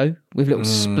shadow with little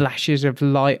splashes of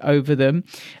light over them.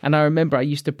 And I remember I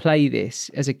used to play this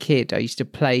as a kid. I used to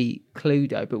play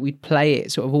Cluedo, but we'd play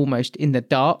it sort of almost in the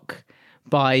dark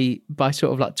by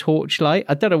sort of like torchlight.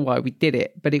 I don't know why we did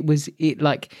it, but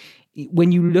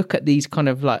when you look at these kind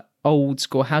of like old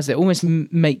school houses, it almost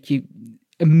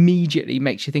immediately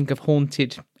makes you think of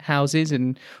haunted houses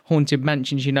and haunted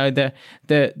mansions. The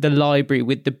library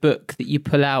with the book that you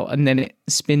pull out and then it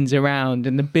spins around,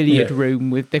 and the billiard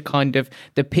room with the kind of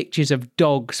the pictures of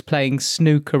dogs playing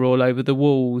snooker all over the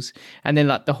walls, and then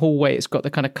like the hallway, it's got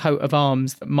the kind of coat of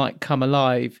arms that might come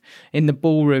alive. In the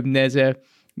ballroom, there's a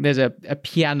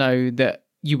piano that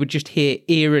you would just hear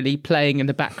eerily playing in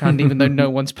the background, even though no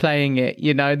one's playing it.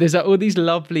 You know, there's all these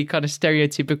lovely kind of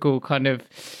stereotypical kind of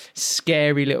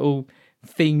scary little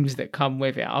themes that come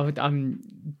with it. I'm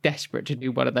desperate to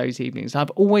do one of those evenings. I've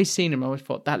always seen them. I always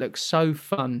thought that looks so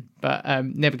fun, but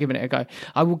never given it a go.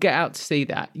 I will get out to see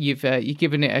that. You've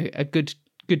given it a good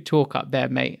talk up there,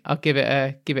 mate. I'll give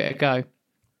it a go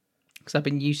because I've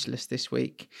been useless this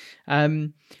week.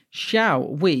 Shall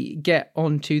we get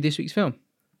on to this week's film?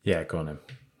 Yeah, go on then.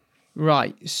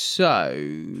 Right.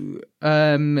 So,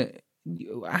 how do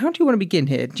you want to begin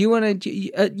here? Do you want to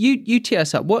you tee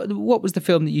us up? What was the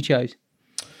film that you chose?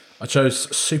 I chose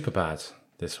Superbad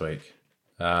this week.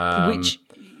 Which,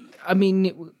 I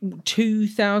mean,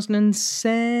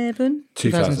 2007?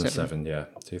 2007, yeah,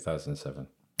 2007.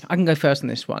 I can go first on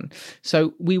this one.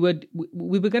 So we were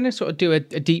going to sort of do a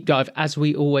deep dive, as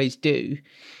we always do,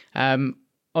 on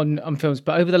films.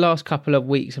 But over the last couple of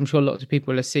weeks, I'm sure lots of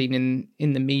people have seen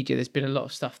in the media, there's been a lot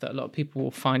of stuff that a lot of people will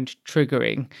find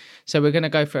triggering. So we're going to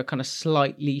go for a kind of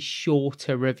slightly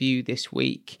shorter review this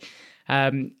week.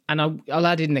 And I'll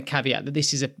add in the caveat that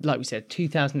this is like we said,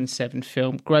 2007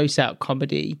 film, gross out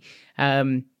comedy,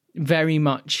 very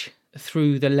much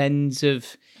through the lens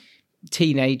of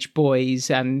teenage boys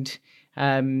and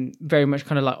very much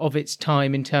kind of like of its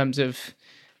time in terms of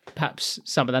perhaps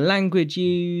some of the language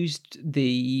used,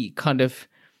 the kind of,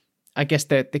 I guess,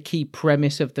 the key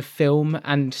premise of the film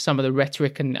and some of the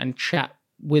rhetoric and chat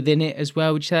within it as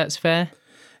well. Would you say that's fair?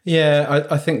 Yeah,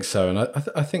 I think so. And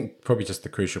I think probably just the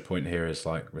crucial point here is,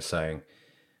 like we're saying,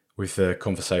 with the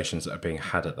conversations that are being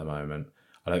had at the moment,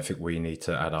 I don't think we need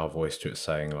to add our voice to it,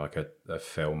 saying like a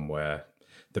film where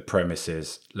the premise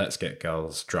is let's get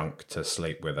girls drunk to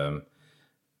sleep with them.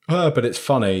 But it's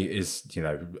funny is, you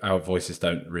know, our voices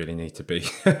don't really need to be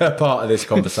a part of this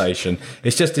conversation.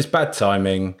 It's bad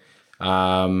timing.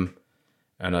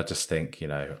 And I just think, you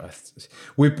know,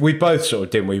 we both sort of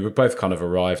didn't. We both kind of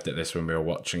arrived at this when we were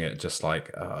watching it, just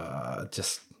like,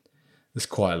 there's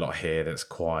quite a lot here that's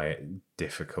quite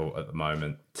difficult at the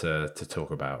moment to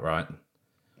talk about, right?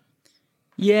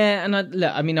 Yeah, and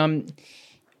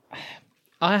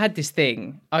I had this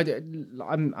thing.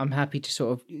 I'm happy to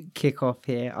sort of kick off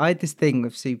here. I had this thing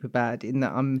with Superbad in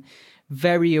that I'm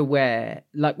very aware.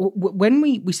 Like when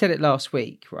we said it last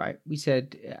week, right? We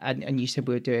said, and you said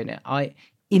we were doing it. I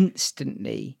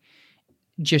instantly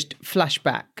just flash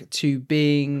back to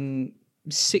being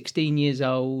 16 years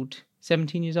old,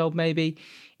 17 years old, maybe,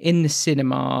 in the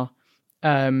cinema.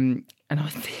 And I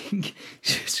think,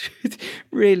 just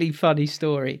really funny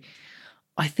story.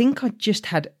 I think I just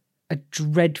had a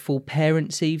dreadful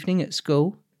parents' evening at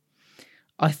school.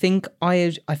 I think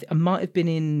I might have been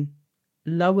in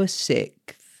lower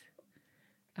sixth,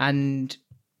 and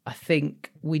I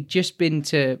think we'd just been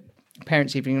to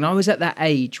parents' evening, and I was at that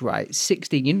age, right,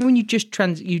 16. You know, when you just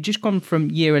gone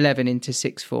from year 11 into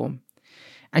sixth form,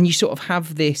 and you sort of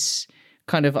have this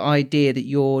kind of idea that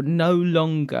you're no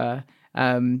longer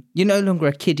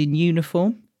a kid in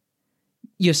uniform.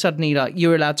 You're suddenly like,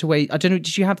 you're allowed to wear, I don't know,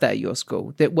 did you have that at your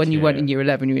school? That when you weren't in year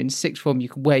 11, you were in sixth form, you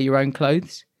could wear your own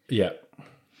clothes? Yeah.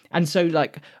 And so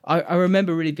like, I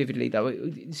remember really vividly though,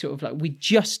 it sort of like, we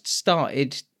just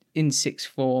started in sixth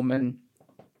form and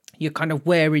you're kind of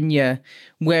wearing your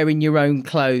own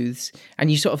clothes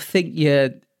and you sort of think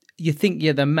you think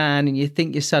you're the man and you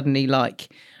think you're suddenly like,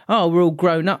 oh, we're all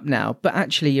grown up now. But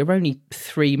actually you're only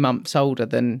 3 months older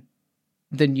than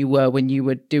you were when you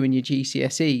were doing your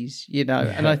GCSEs, you know.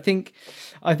 Yeah. And I think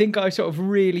I sort of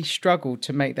really struggled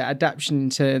to make that adaptation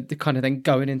to the kind of then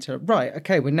going into, right,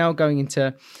 okay, we're now going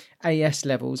into AS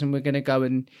levels and we're going to go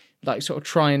and like sort of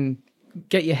try and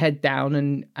get your head down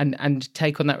and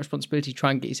take on that responsibility,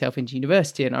 try and get yourself into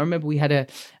university. And I remember we had a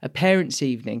parents'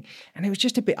 evening and it was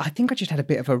just I think I just had a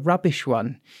bit of a rubbish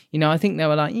one. You know, I think they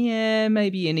were like, yeah,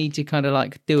 maybe you need to kind of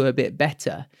like do a bit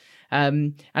better.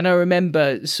 And I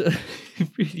remember sort of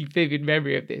really vivid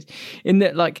memory of this in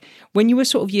that, like, when you were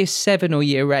sort of year 7 or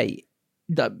year 8,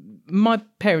 my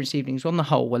parents' evenings on the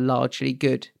whole were largely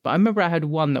good. But I remember I had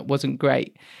one that wasn't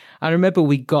great. I remember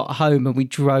we got home and we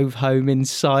drove home in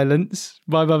silence.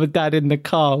 My mum and dad in the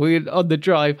car. We were on the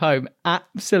drive home,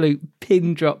 absolute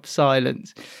pin drop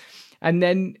silence. And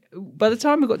then by the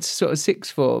time we got to sort of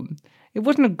sixth form, it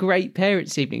wasn't a great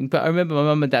parents' evening, but I remember my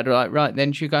mum and dad were like, right,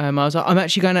 then should we go home? I was like, I'm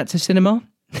actually going out to cinema.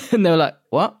 And they were like,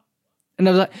 what? And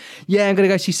I was like, yeah, I'm going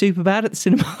to go see Superbad at the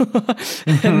cinema.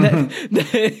 And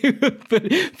they were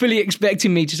fully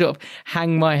expecting me to sort of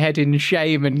hang my head in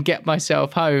shame and get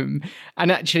myself home.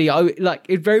 And actually,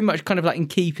 it's very much kind of like in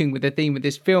keeping with the theme of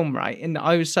this film, right? And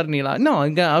I was suddenly like, no,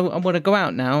 I want to go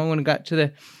out now. I want to go out to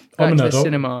the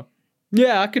cinema.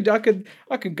 Yeah, I could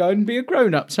go and be a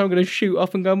grown up. So I'm going to shoot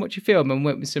off and go and watch a film, and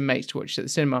went with some mates to watch it at the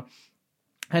cinema.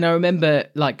 And I remember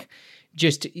like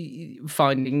just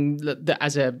finding that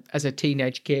as a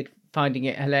teenage kid, finding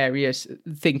it hilarious,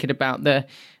 thinking about the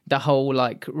whole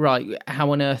like, right,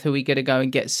 how on earth are we going to go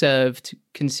and get served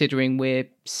considering we're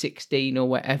 16 or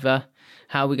whatever?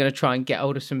 How are we going to try and get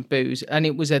hold of some booze? And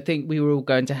it was, I think we were all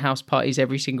going to house parties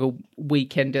every single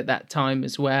weekend at that time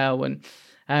as well. And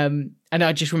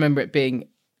I just remember it being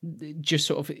just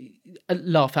sort of a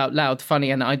laugh out loud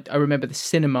funny. And I remember the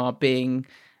cinema being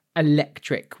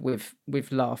electric with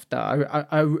laughter.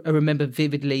 I remember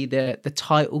vividly the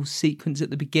title sequence at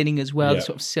the beginning as well, the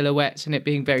sort of silhouettes, and it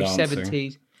being very Dancing.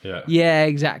 70s. Yeah,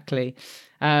 Exactly.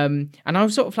 And I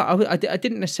was sort of like, I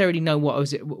didn't necessarily know what I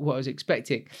was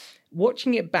expecting.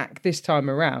 Watching it back this time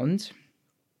around,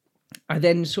 I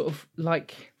then sort of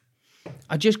like,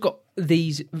 I just got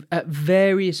these at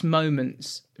various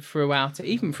moments throughout it,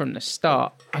 even from the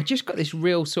start. I just got this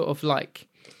real sort of like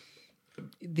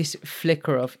this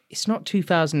flicker of, it's not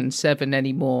 2007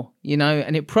 anymore, you know.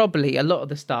 And it probably, a lot of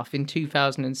the stuff in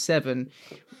 2007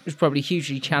 was probably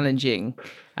hugely challenging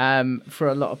for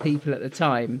a lot of people at the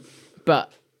time,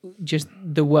 but just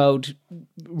the world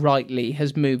rightly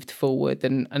has moved forward,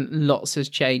 and lots has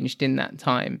changed in that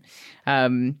time.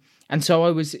 And so I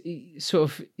was sort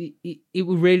of, it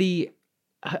really,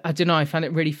 I don't know, I found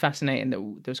it really fascinating that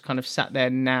there was kind of sat there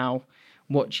now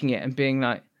watching it and being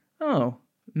like, oh,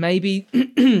 maybe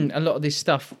a lot of this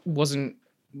stuff wasn't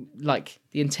like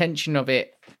the intention of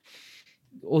it,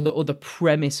 or the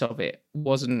premise of it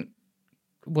wasn't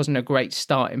a great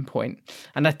starting point.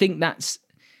 And I think that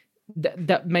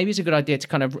maybe it's a good idea to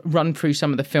kind of run through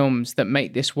some of the films that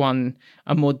make this one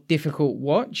a more difficult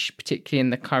watch, particularly in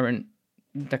the current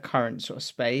sort of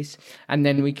space. And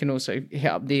then we can also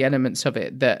hit up the elements of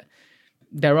it that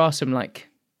there are some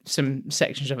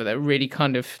sections of it that really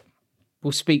kind of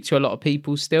will speak to a lot of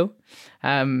people still.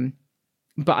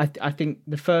 But I think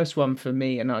the first one for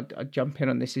me, and I'd jump in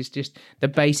on this, is just the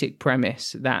basic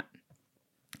premise that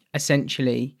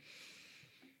essentially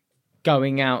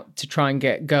going out to try and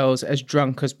get girls as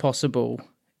drunk as possible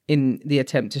in the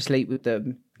attempt to sleep with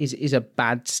them is a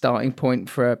bad starting point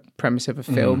for a premise of a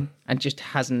film, and just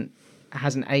hasn't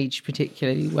aged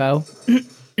particularly well.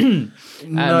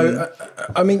 No,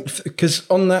 I mean, because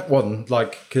on that one,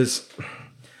 like, because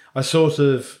I sort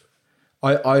of,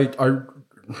 I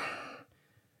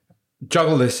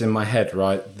juggle this in my head,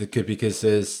 right? Because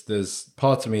there's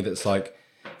part of me that's like,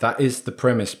 that is the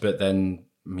premise, but then,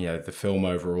 you know, the film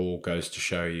overall goes to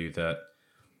show you that,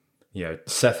 you know,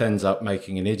 Seth ends up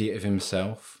making an idiot of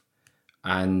himself,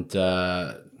 and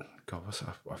God,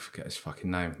 I forget his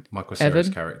fucking name. Michael Cera's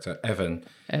character, Evan.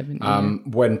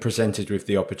 When presented with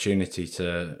the opportunity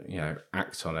to, you know,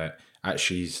 act on it,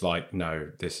 actually he's like,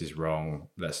 no, this is wrong.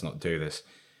 Let's not do this.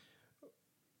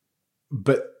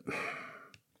 But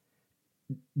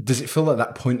does it feel like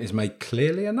that point is made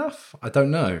clearly enough? I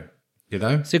don't know. You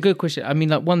know, it's a good question. I mean,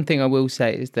 like, one thing I will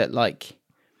say is that, like,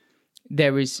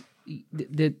 there is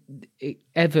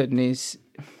Evan as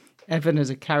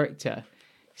a character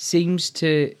seems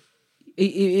to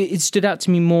it stood out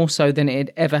to me more so than it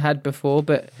had ever had before.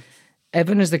 But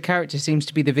Evan as the character seems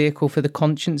to be the vehicle for the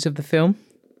conscience of the film.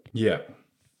 Yeah,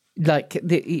 like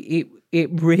it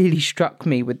really struck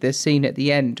me with the scene at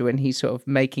the end when he's sort of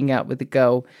making out with the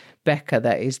girl Becca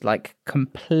that is like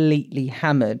completely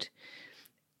hammered.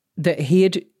 That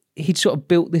he'd sort of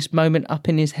built this moment up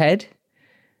in his head,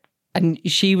 and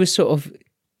she was sort of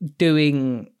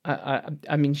doing,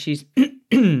 I mean, she's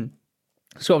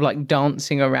sort of like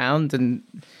dancing around and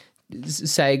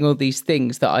saying all these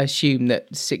things that I assume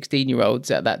that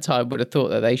 16-year-olds at that time would have thought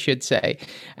that they should say.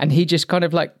 And he just kind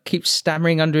of like keeps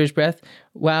stammering under his breath,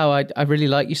 wow, I really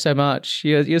like you so much.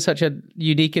 You're such a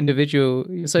unique individual.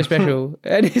 You're so special.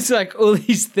 And it's like all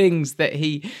these things that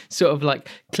he sort of like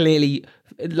clearly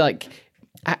like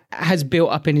has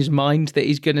built up in his mind that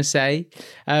he's going to say.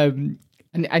 And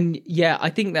yeah, I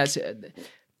think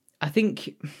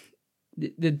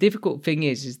the difficult thing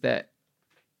is that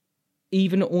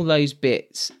even all those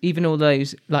bits, even all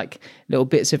those like little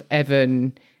bits of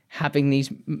Evan having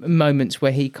these moments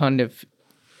where he kind of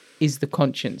is the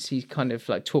conscience, he kind of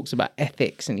like talks about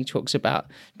ethics and he talks about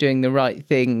doing the right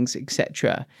things,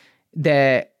 etc.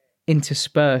 They're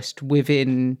interspersed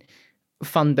within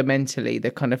fundamentally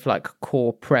the kind of like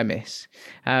core premise.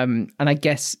 And I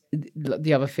guess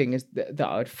the other thing is that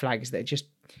I would flag is that just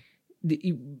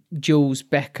Jules,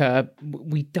 Becca,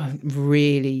 we don't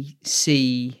really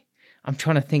see. I'm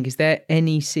trying to think, is there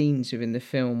any scenes within the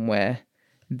film where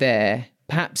they're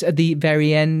perhaps at the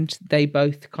very end they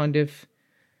both kind of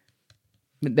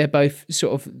they're both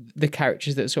sort of the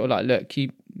characters that sort of like, look,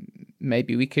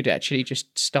 maybe we could actually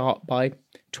just start by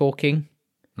talking.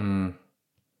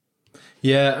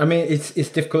 Yeah, I mean, it's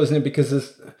difficult, isn't it? Because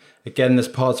there's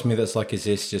parts of me that's like, is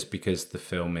this just because the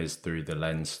film is through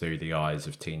the eyes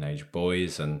of teenage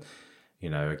boys? And,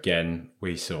 again,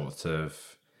 we sort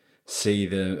of see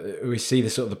the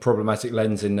sort of the problematic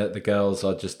lens in that the girls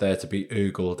are just there to be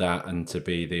oogled at and to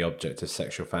be the object of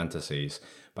sexual fantasies.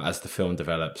 But as the film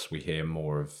develops, we hear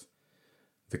more of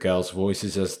the girls'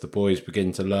 voices as the boys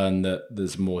begin to learn that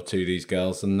there's more to these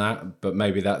girls than that. But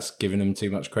maybe that's giving them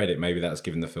too much credit. Maybe that's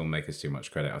giving the filmmakers too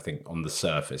much credit. I think on the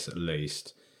surface, at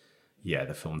least, yeah,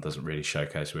 the film doesn't really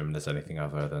showcase women as anything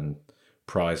other than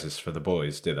prizes for the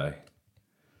boys, do they?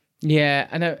 Yeah,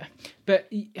 I know.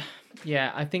 But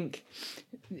yeah,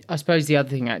 I suppose the other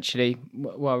thing actually,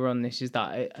 while we're on this, is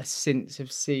that I since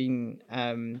have seen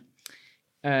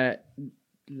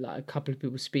like a couple of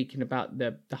people speaking about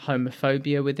the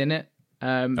homophobia within it.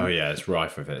 Oh yeah, it's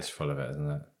rife with it. It's full of it, isn't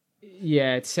it?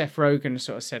 Yeah, Seth Rogen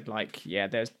sort of said like, yeah,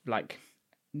 there's like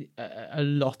a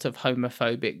lot of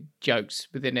homophobic jokes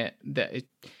within it that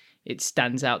it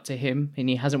stands out to him, and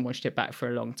he hasn't watched it back for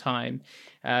a long time.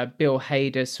 Bill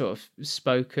Hader sort of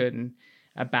spoken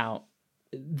about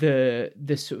the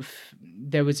sort of,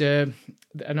 there was an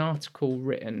article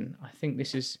written. I think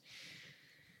this is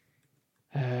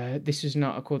an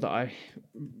article that I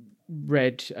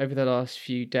read over the last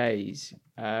few days,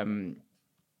 and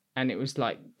it was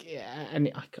like,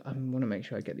 and I want to make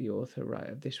sure I get the author right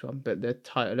of this one, but the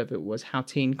title of it was "How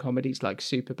Teen Comedies Like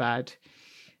Superbad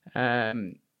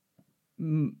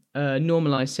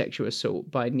Normalize Sexual Assault"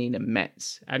 by Nina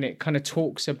Metz, and it kind of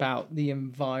talks about the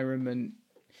environment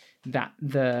that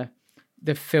the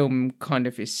film kind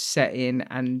of is set in,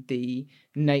 and the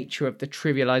nature of the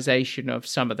trivialization of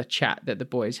some of the chat that the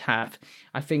boys have.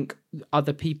 I think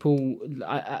other people,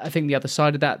 I think the other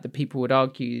side of that people would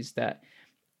argue is that,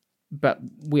 but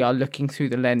we are looking through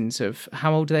the lens of,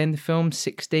 how old are they in the film?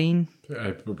 16?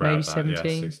 Maybe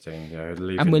 17? Yeah, 16. Yeah,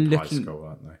 leaving and we're high school,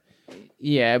 aren't they?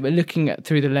 Yeah, we're looking at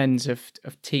through the lens of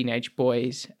teenage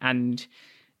boys, and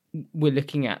we're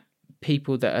looking at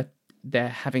people that they're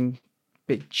having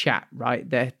big chat, right?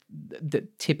 They're the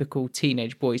typical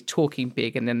teenage boys talking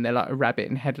big, and then they're like a rabbit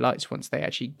in headlights once they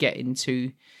actually get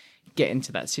into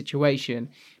that situation.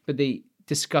 But the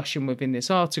discussion within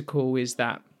this article is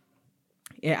that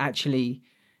it actually,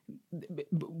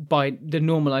 by the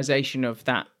normalization of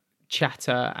that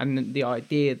chatter and the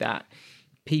idea that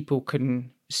people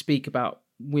can speak about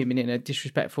women in a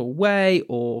disrespectful way,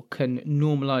 or can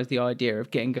normalize the idea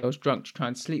of getting girls drunk to try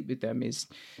and sleep with them, is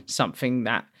something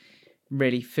that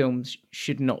really films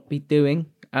should not be doing.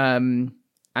 And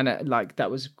like,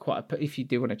 that was if you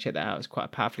do want to check that out, it's quite a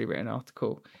powerfully written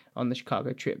article on the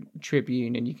Chicago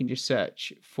Tribune, and you can just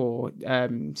search for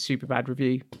Superbad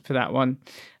review for that one.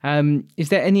 Is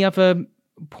there any other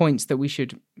points that we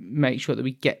should make sure that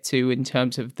we get to in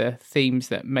terms of the themes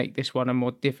that make this one a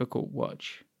more difficult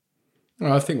watch?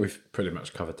 Well, I think we've pretty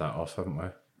much covered that off, haven't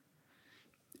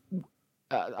we?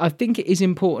 I think it is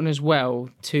important as well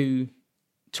to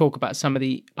talk about some of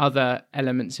the other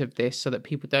elements of this, so that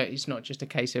people don't, it's not just a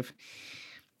case of,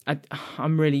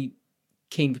 I'm really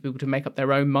keen for people to make up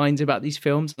their own minds about these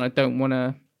films, and I don't want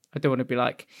to be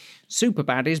like,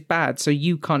 Superbad is bad, so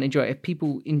you can't enjoy it. If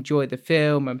people enjoy the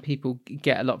film and people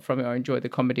get a lot from it, or enjoy the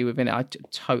comedy within it, I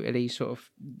totally sort of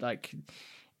like,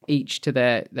 each to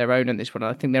their own on this one.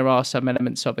 I think there are some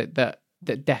elements of it that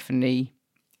definitely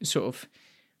sort of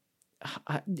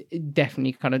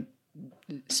definitely kind of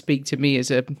speak to me as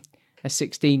a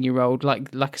 16-year-old.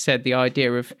 Like I said, the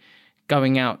idea of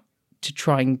going out to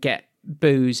try and get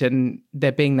booze, and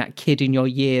there being that kid in your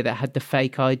year that had the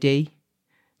fake ID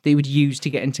that you would use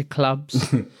to get into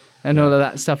clubs and all of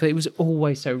that stuff. It was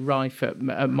always so rife at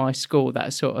my school,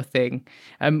 that sort of thing.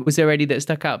 Was there any that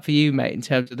stuck out for you, mate, in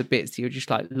terms of the bits that you just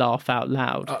like laugh out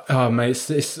loud? Oh, mate,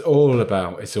 it's all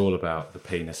about the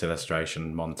penis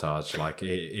illustration montage. Like,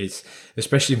 it's,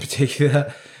 especially in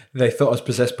particular, they thought I was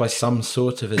possessed by some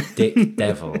sort of a dick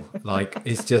devil. Like,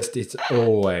 it's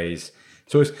always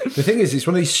the thing is, it's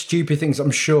one of these stupid things.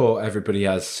 I'm sure everybody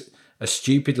has a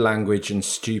stupid language and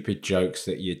stupid jokes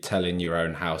that you tell in your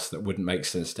own house that wouldn't make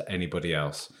sense to anybody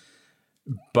else.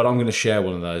 But I'm going to share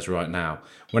one of those right now.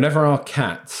 Whenever our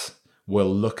cats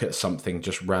will look at something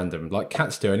just random, like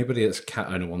cats do, anybody that's a cat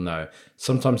owner will know,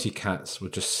 sometimes your cats will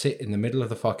just sit in the middle of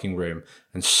the fucking room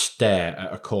and stare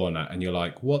at a corner, and you're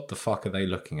like, what the fuck are they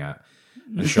looking at?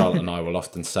 And Charlotte and I will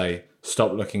often say,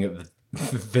 stop looking at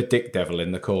the dick devil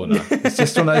in the corner. It's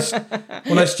just one of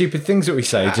those stupid things that we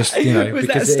say. Just was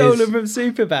that stolen from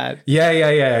Superbad?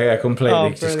 Yeah, completely. Oh,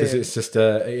 just because it's just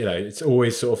it's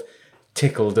always sort of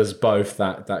tickled us both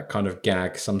that kind of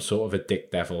gag, some sort of a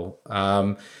dick devil.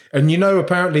 And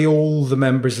apparently all the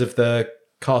members of the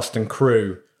cast and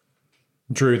crew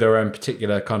drew their own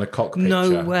particular kind of cock picture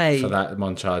for that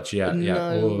montage.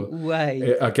 No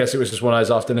way. I guess it was just one of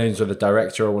those afternoons where the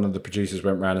director or one of the producers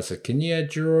went round and said, "Can you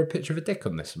draw a picture of a dick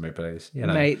on this for me, please?"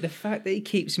 Mate, the fact that he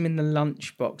keeps him in the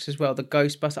lunchbox as well, the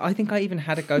Ghostbuster. I think I even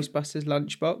had a Ghostbusters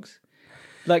lunchbox.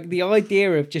 Like the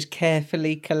idea of just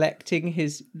carefully collecting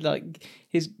his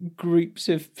groups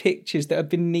of pictures that have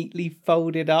been neatly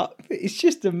folded up. It's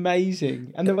just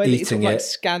amazing. And the way that he sort of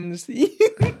scans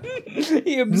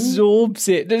he absorbs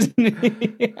it, doesn't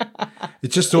he?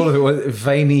 It's just all of it,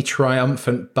 veiny,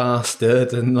 triumphant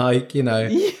bastard, and what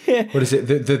is it?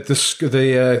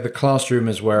 The classroom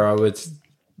is where I would,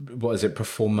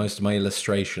 perform most of my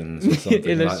illustrations or something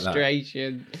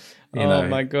Illustration. Like that.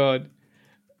 My god.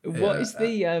 What is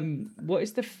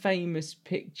the famous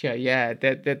picture? Yeah,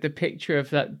 the picture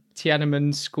of that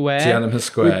Tiananmen Square. Tiananmen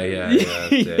Square, yeah.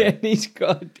 And he's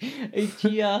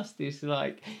just this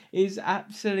is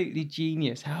absolutely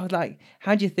genius. How do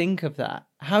you think of that?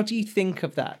 How do you think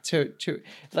of that? To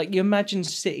you imagine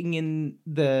sitting in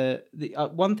the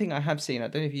one thing I have seen. I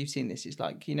don't know if you've seen this. Is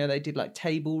they did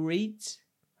table reads.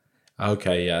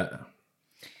 Okay, yeah.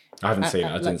 I haven't seen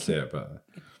it. I didn't see it, but.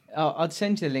 I'd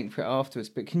send you the link for it afterwards,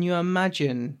 but can you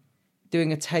imagine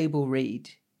doing a table read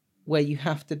where you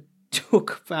have to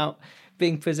talk about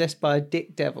being possessed by a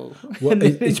dick devil? Well,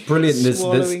 it's brilliant.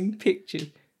 Swallowing pictures.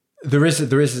 There is.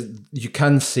 You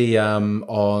can see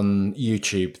on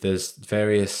YouTube. There's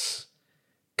various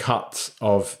cuts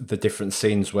of the different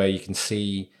scenes where you can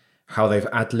see how they've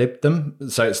ad-libbed them.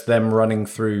 So it's them running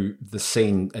through the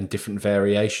scene and different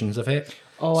variations of it.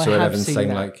 Oh, I have seen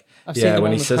that. I've seen the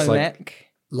one with home ec.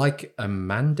 Like a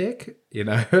man dick,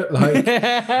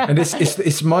 and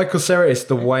it's Michael Cera. It's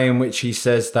the way in which he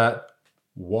says that.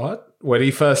 What? When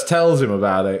he first tells him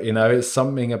about it, it's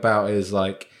something about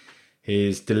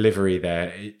his delivery there.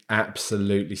 It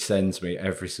absolutely sends me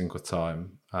every single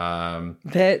time.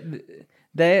 They're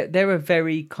a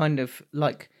very kind of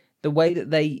the way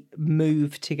that they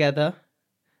move together.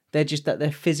 They're just that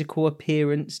their physical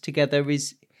appearance together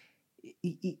is.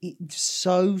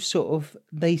 So sort of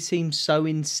they seem so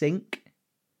in sync.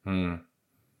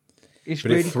 It's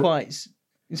but really quite.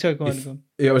 So go on.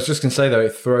 Yeah, I was just gonna say though,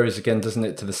 it throws again, doesn't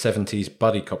it, to the 70s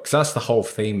buddy cop? Because that's the whole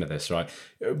theme of this, right?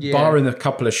 Yeah. Barring a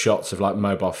couple of shots of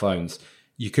mobile phones,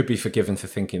 you could be forgiven for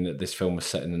thinking that this film was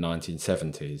set in the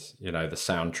 1970s. The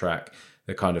soundtrack,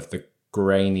 the kind of the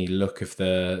grainy look of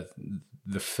the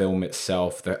film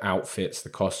itself, the outfits, the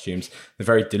costumes, the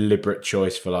very deliberate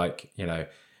choice for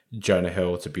Jonah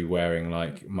Hill to be wearing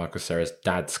Michael Cera's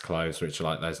dad's clothes, which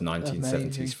are those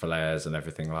 1970s flares and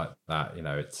everything like that.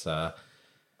 It's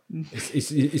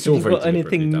all very. Got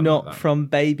anything not from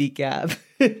Baby Gab?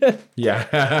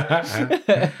 Yeah,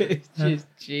 it's just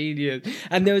genius.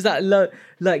 And there was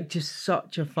that just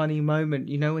such a funny moment,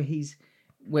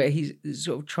 where he's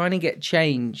sort of trying to get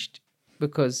changed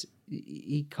because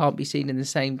he can't be seen in the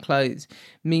same clothes.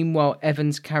 Meanwhile,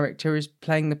 Evan's character is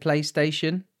playing the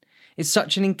PlayStation. It's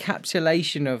such an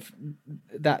encapsulation of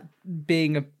that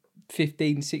being a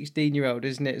 15, 16-year-old,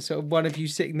 isn't it? Sort of one of you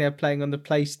sitting there playing on the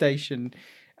PlayStation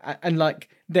and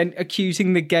then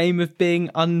accusing the game of being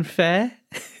unfair.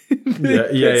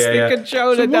 Yeah.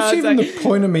 Controller so what's even the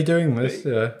point of me doing this?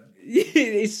 Yeah.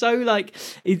 It's so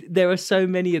there are so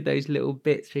many of those little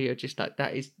bits where you're just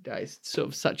that is sort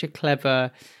of such a clever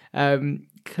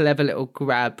little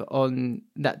grab on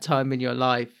that time in your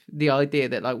life. The idea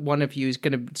that one of you is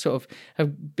going to sort of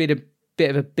have been a bit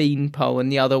of a beanpole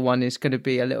and the other one is going to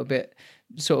be a little bit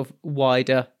sort of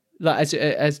wider,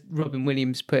 as Robin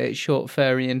Williams put it, short,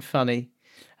 furry and funny.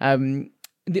 I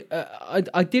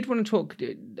did want to talk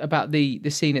about the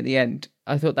scene at the end.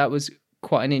 I thought that was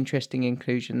quite an interesting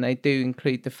inclusion. They do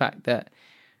include the fact that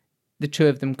the two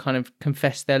of them kind of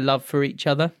confess their love for each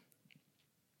other.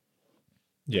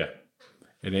 Yeah.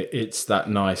 And it's that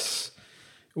nice.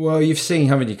 Well, you've seen,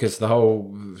 haven't you? Because the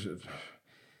whole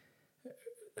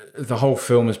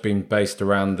film has been based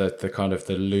around the kind of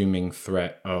the looming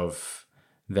threat of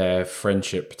their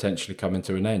friendship potentially coming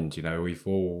to an end.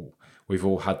 We've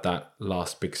all had that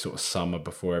last big sort of summer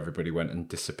before everybody went and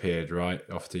disappeared, right,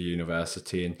 off to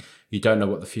university, and you don't know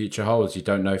what the future holds. You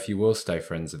don't know if you will stay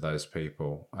friends with those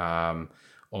people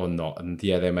or not. And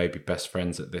yeah, they may be best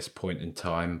friends at this point in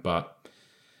time, but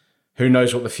who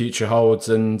knows what the future holds.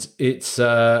 And it's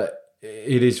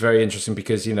it is very interesting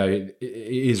because, you know, it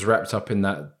is wrapped up in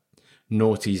that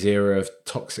noughties era of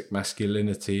toxic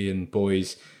masculinity and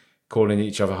boys calling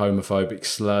each other homophobic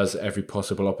slurs at every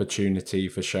possible opportunity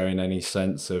for showing any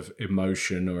sense of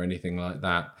emotion or anything like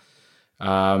that.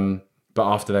 But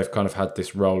after they've kind of had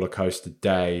this roller coaster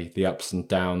day, the ups and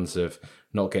downs of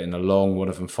not getting along, one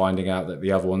of them finding out that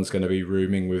the other one's going to be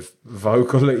rooming with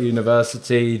vocal at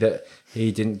university that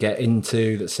he didn't get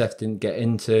into, that Seth didn't get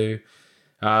into.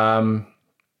 You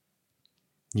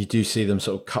do see them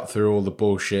sort of cut through all the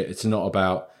bullshit. It's not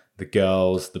about the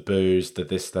girls, the booze, the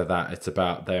this, the that. It's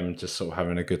about them just sort of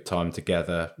having a good time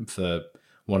together for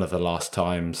one of the last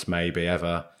times maybe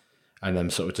ever. And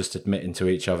them sort of just admitting to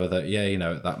each other that, yeah, you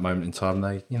know, at that moment in time,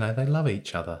 they love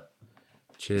each other.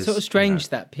 Which is, sort of strange,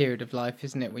 that period of life,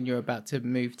 isn't it? When you're about to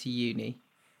move to uni,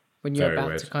 when you're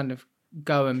about to kind of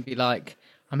go and be like,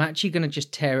 I'm actually going to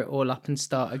just tear it all up and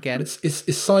start again.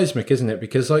 It's seismic, isn't it?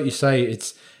 Because like you say,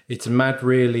 it's mad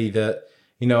really that,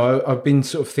 you know, I've been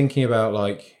sort of thinking about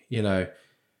like, you know,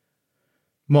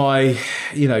 my,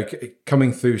 you know,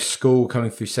 coming through school,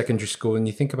 coming through secondary school, and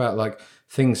you think about like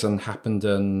things that happened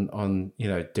on, you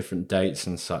know, different dates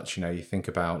and such, you know, you think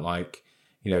about like,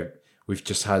 you know, we've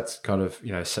just had kind of,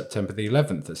 you know, September the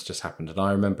 11th that's just happened. And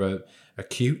I remember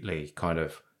acutely kind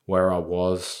of where I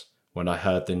was when I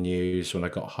heard the news, when I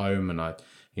got home, and I,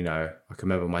 you know, I can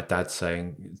remember my dad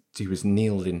saying, he was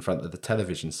kneeled in front of the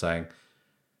television saying,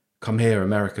 come here,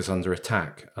 America's under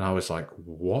attack. And I was like,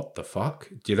 what the fuck?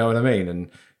 Do you know what I mean? And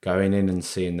going in and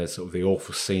seeing the sort of the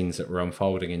awful scenes that were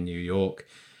unfolding in New York.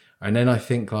 And then I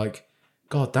think like,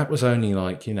 God, that was only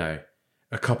like, you know,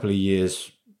 a couple of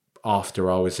years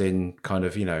after I was in kind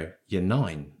of, you know, year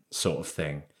 9 sort of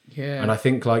thing. Yeah. And I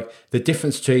think like the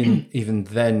difference between even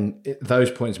then,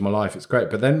 those points in my life, it's great.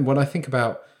 But then when I think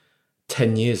about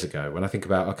 10 years ago, when I think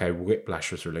about, okay,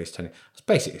 Whiplash was released 10 years, it's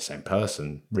basically the same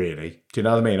person, really. Do you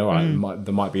know what I mean? All right,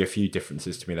 there might be a few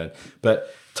differences to me then. But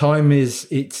time is,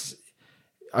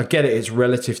 I get it, it's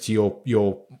relative to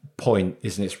your point,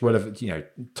 isn't it? It's relevant, you know,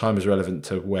 time is relevant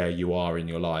to where you are in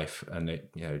your life. And,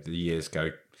 you know, the years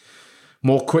go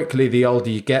more quickly the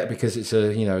older you get because it's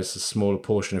a smaller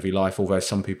portion of your life, although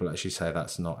some people actually say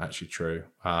that's not actually true.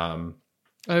 Oh,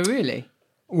 really?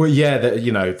 Well, yeah,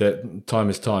 that time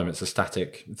is time. It's a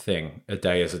static thing. A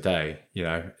day is a day. You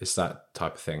know, it's that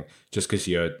type of thing. Just because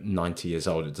you're 90 years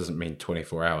old, it doesn't mean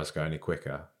 24 hours go any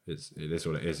quicker. It is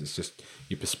what it is. It's just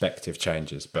your perspective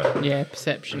changes. But yeah,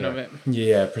 perception of it.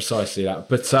 Yeah, precisely that.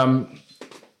 But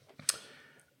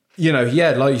you know,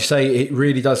 yeah, like you say, it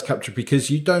really does capture because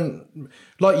you don't,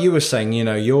 like you were saying, you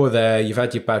know, you're there, you've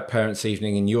had your bad parents'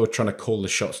 evening, and you're trying to call the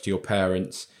shots to your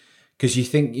parents because you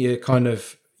think you're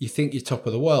top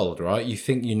of the world, right? You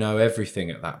think you know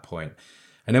everything at that point.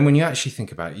 And then when you actually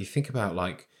think about it, you think about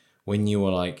like when you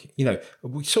were like, you know,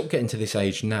 we sort of getting to this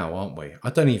age now, aren't we?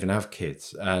 I don't even have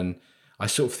kids. And I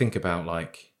sort of think about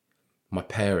like my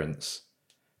parents,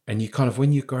 and you kind of,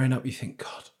 when you're growing up, you think,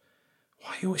 God,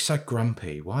 why are you always so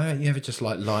grumpy? Why aren't you ever just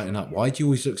like lighten up? Why do you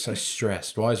always look so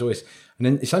stressed? Why is always, and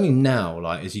then it's only now,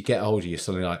 like as you get older, you're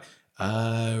suddenly like,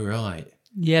 oh, right.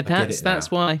 Yeah, that's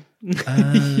why.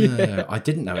 I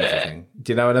didn't know everything.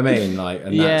 Do you know what I mean? Like,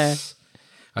 and that's,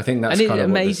 I think that's kind of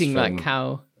amazing, like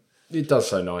how it does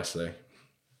so nicely.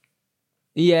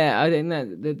 Yeah, I think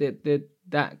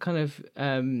that kind of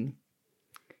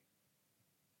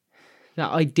that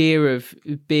idea of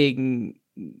being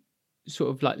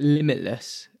sort of like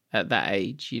limitless at that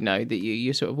age, you know, that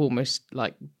you're sort of almost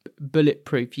like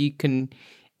bulletproof. You can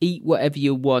eat whatever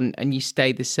you want and you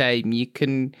stay the same. You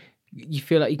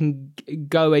feel like you can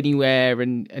go anywhere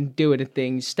and do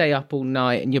anything, stay up all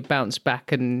night, and you bounce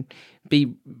back and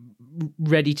be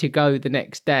ready to go the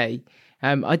next day.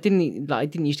 I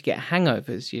didn't used to get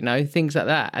hangovers, you know, things like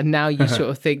that. And now you sort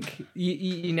of think,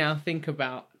 you now think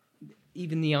about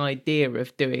even the idea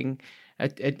of doing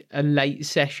a late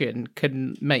session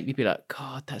can make me be like,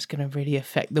 God, that's going to really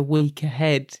affect the week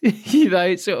ahead. You know,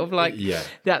 it's sort of like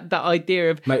that idea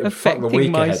of affecting the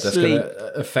week my ahead. sleep. That's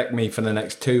going to affect me for the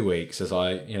next 2 weeks as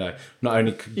I, you know, not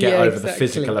only get over the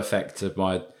physical effect of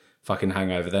my fucking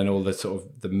hangover, then all the sort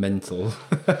of the mental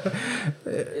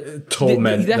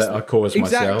torment that I cause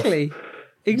myself.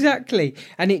 Exactly.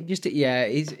 And it just,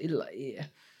 I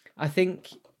think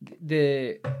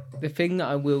the thing that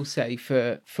I will say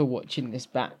for watching this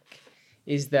back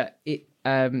is that it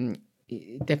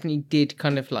definitely did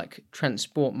kind of like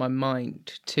transport my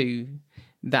mind to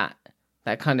that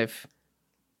kind of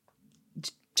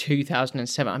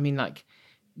 2007. I mean, like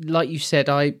you said,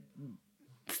 I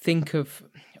think of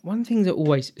one thing that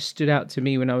always stood out to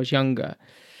me when I was younger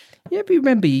you ever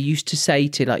remember you used to say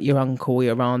to like your uncle,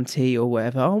 your auntie or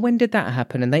whatever, oh, when did that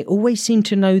happen? And they always seem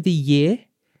to know the year.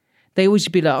 They always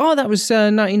be like, oh, that was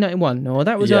 1991 or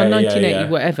that was 1980,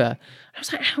 whatever. I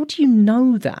was like, how do you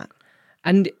know that?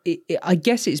 And I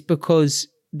guess it's because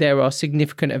there are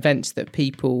significant events that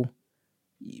people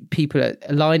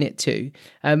align it to.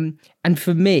 And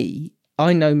for me,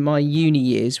 I know my uni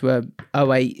years were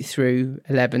 08 through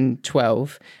 11,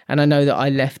 12. And I know that I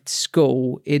left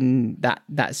school in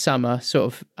that summer,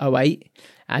 sort of 08.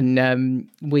 And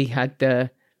we had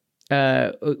the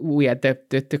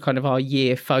kind of our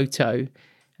year photo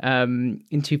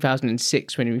in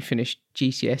 2006 when we finished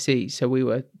GCSE. So we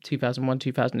were 2001,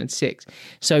 2006.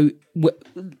 So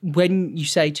when you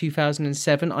say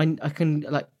 2007, I can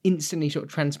like instantly sort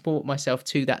of transport myself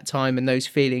to that time and those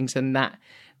feelings and that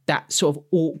sort of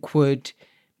awkward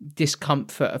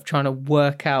discomfort of trying to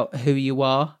work out who you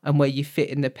are and where you fit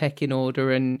in the pecking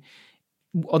order, and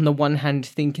on the one hand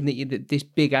thinking that you're this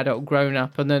big adult grown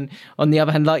up, and then on the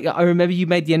other hand, like I remember you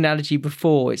made the analogy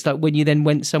before, it's like when you then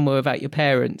went somewhere without your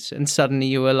parents and suddenly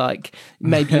you were like,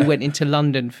 maybe you went into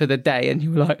London for the day and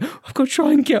you were like, I've got to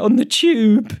try and get on the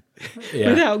tube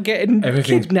without getting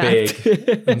everything's kidnapped.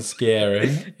 Big and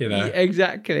scary, you know.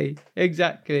 Exactly.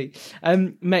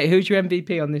 Mate, who's your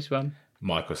MVP on this one?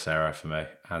 Michael Cera for me,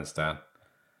 hands down.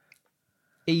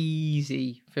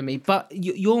 Easy for me. But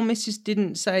your missus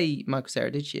didn't say Michael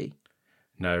Cera, did she?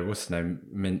 No, what's his name?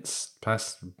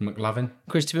 McLovin?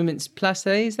 Christopher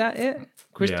Mintz-Plasse, is that it?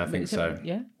 Yeah, I think so.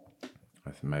 Yeah?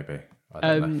 I think maybe.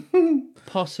 I don't know.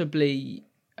 Possibly,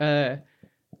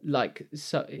 like,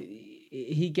 so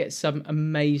he gets some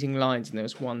amazing lines, and there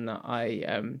was one that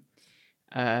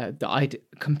I'd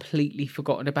completely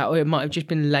forgotten about, or it might have just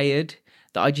been layered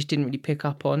that I just didn't really pick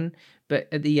up on. But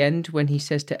at the end, when he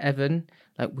says to Evan,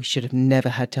 like, we should have never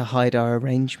had to hide our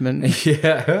arrangement.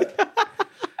 Yeah.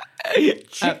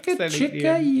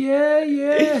 Chicka,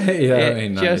 yeah. I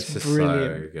mean, just it's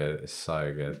brilliant. So good. It's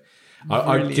so good.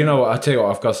 Do you know what? I tell you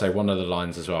what, I've got to say one of the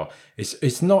lines as well.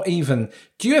 It's not even.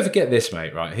 Do you ever get this,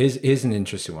 mate? Right. Here's an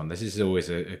interesting one. This is always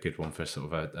a good one for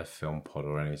sort of a film pod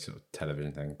or any sort of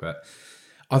television thing. But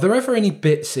are there ever any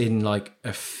bits in like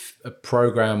a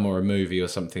program or a movie or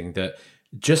something that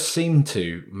just seem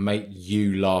to make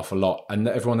you laugh a lot, and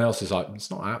everyone else is like,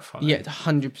 it's not that funny? Yeah,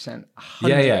 100%. 100%.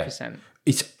 Yeah.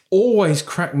 It's always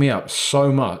cracked me up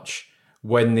so much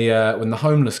when the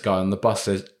homeless guy on the bus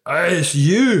says, "Hey, it's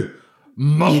you,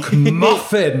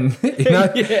 McMuffin." You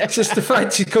know, it's just the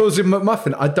fact he calls him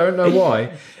McMuffin. I don't know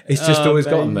why. It's just always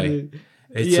gotten me.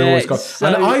 It's always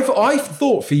got. And I've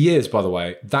thought for years, by the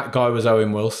way, that guy was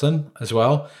Owen Wilson as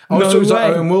well. I thought it was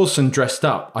like Owen Wilson dressed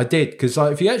up. I did, because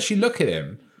like, if you actually look at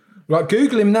him, like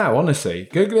Google him now, honestly,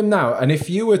 Google him now, and if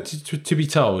you were to be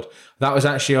told that was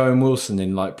actually Owen Wilson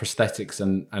in like prosthetics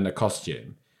and a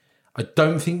costume, I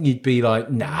don't think you'd be like,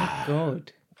 nah. Oh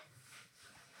God.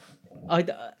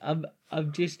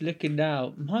 I'm just looking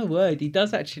now. My word, he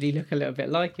does actually look a little bit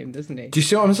like him, doesn't he? Do you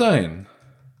see what I'm saying?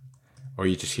 Or are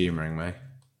you just humouring me?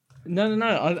 No.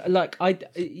 I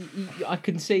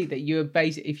can see that you're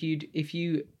basic. If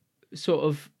you sort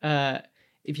of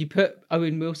if you put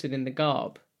Owen Wilson in the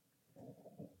garb,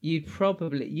 you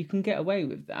can get away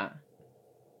with that.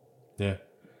 Yeah.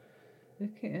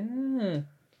 Okay.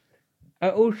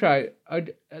 Also,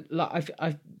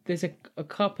 there's a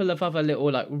couple of other little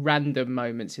like random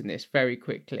moments in this very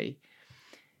quickly.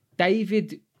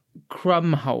 David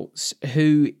Krumholtz,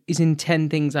 who is in 10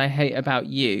 Things I Hate About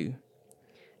You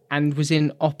and was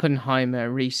in Oppenheimer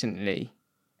recently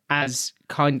as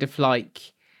kind of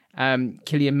like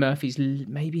Cillian Murphy's,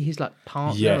 maybe his like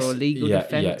partner or legal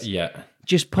defense.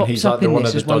 Just pops up in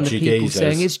this as one of the people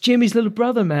saying, "It's Jimmy's little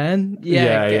brother, man."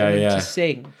 To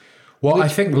sing. Well, I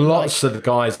think lots of the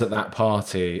guys at that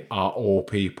party are all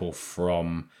people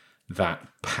from that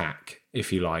pack,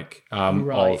 if you like,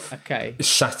 of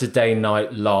Saturday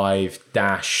Night Live,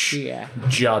 Dash,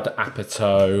 Judd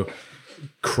Apatow,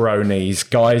 cronies,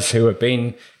 guys who have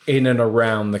been in and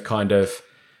around the kind of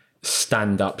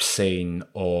stand-up scene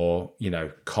or, you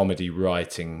know, comedy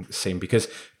writing scene, because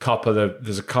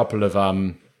there's a couple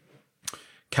of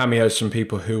cameos from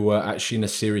people who were actually in a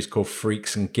series called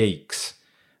Freaks and Geeks.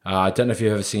 I don't know if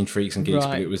you've ever seen Freaks and Geeks,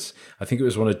 but I think it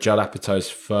was one of Judd Apatow's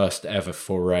first ever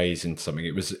forays into something.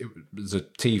 It was a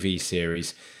TV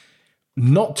series,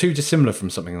 not too dissimilar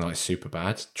from something like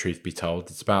Superbad, truth be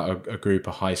told. It's about a group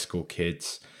of high school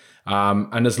kids.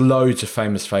 And there's loads of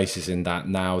famous faces in that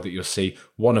now that you'll see,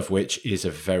 one of which is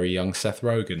a very young Seth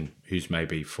Rogen, who's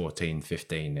maybe 14,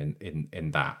 15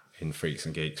 in in Freaks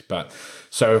and Geeks. But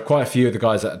so quite a few of the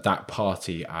guys at that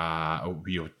party,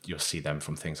 you'll see them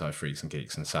from things like Freaks and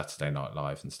Geeks and Saturday Night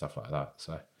Live and stuff like that.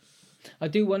 So I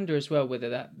do wonder as well whether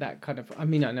that kind of, I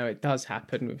mean, I know it does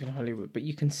happen within Hollywood, but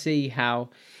you can see how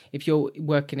if you're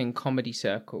working in comedy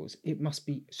circles, it must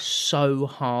be so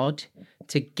hard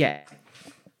to get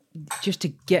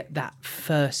that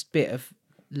first bit of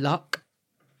luck,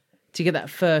 to get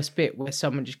that first bit where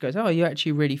someone just goes, "Oh, you're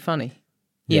actually really funny,"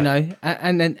 you know,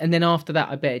 and then after that,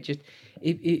 I bet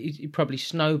it probably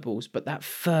snowballs. But that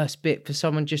first bit for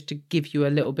someone just to give you a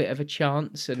little bit of a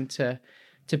chance and to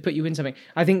put you in something.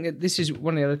 I think that this is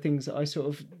one of the other things that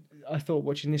I thought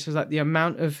watching this was like the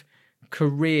amount of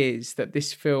careers that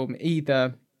this film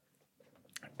either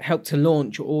helped to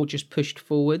launch or just pushed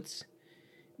forwards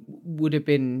would have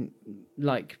been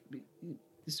like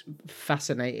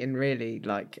fascinating, really,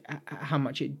 like how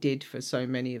much it did for so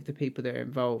many of the people that are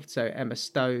involved. So Emma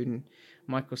Stone,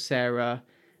 Michael Cera,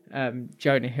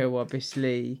 Jonah Hill,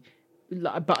 obviously,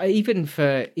 but even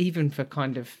for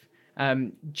kind of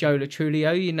Joe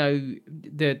Latrulio, you know,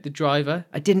 the driver.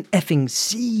 I didn't effing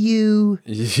see you.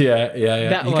 Yeah.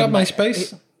 That you got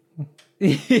MySpace?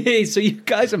 So you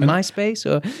guys are MySpace,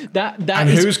 or that? And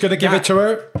who's going to give it to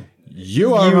her?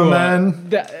 You are a man.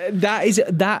 That is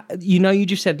that. You know, you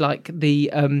just said like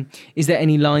the. Is there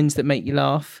any lines that make you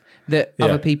laugh that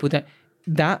other people don't?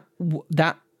 That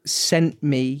sent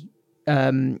me.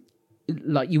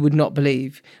 Like you would not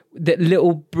believe, that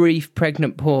little brief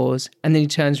pregnant pause, and then he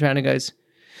turns around and goes,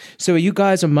 "So are you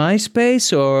guys on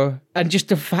MySpace or?" And just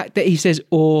the fact that he says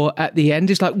 "or" at the end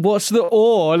is like, what's the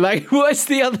 "or"? Like, what's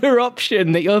the other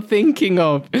option that you're thinking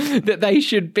of that they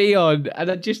should be on? And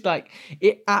I just like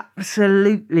it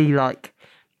absolutely, like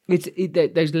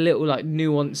there's little like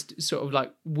nuanced sort of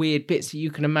like weird bits that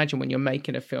you can imagine when you're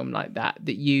making a film like that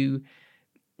you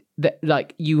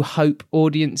hope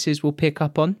audiences will pick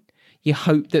up on. You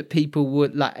hope that people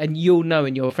would like, and you'll know,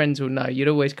 and your friends will know. You'd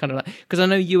always kind of like, because I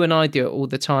know you and I do it all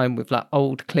the time with like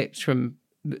old clips from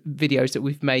videos that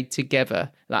we've made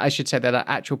together. Like I should say they're like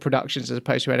actual productions as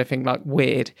opposed to anything like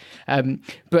weird.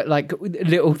 But like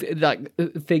little like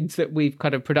things that we've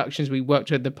kind of productions we worked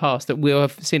with in the past that we'll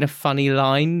have seen a funny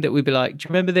line that we'd be like, "Do you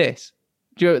remember this?"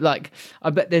 Do you like?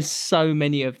 I bet there's so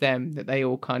many of them that they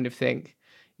all kind of think,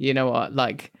 you know what,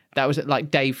 like that was like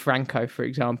Dave Franco, for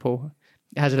example.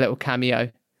 It has a little cameo.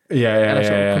 And I've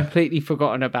sort of completely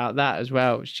forgotten about that as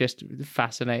well. It's just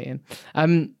fascinating.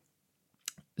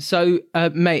 So,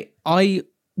 mate, I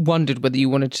wondered whether you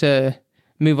wanted to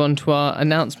move on to our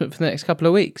announcement for the next couple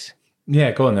of weeks.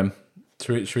 Yeah, go on then.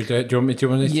 Should we do it? Do you want me to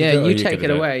do it? Yeah, you take it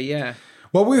away, yeah.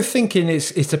 Well, we were thinking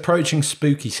it's approaching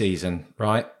spooky season,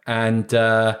 right? And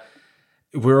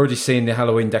we're already seeing the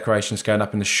Halloween decorations going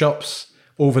up in the shops.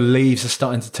 All the leaves are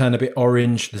starting to turn a bit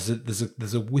orange.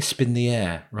 There's a wisp in the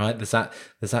air, right? There's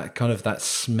that kind of that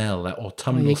smell, that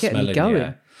autumnal smell in the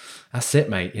air. That's it,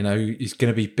 mate. You know, it's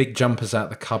going to be big jumpers out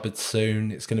the cupboard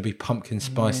soon. It's going to be pumpkin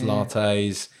spice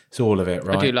lattes. It's all of it,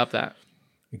 right? I do love that.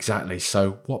 Exactly.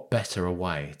 So what better a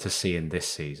way to see in this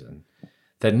season?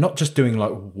 They're not just doing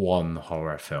like one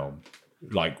horror film,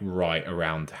 like right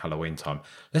around Halloween time.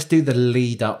 Let's do the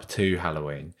lead up to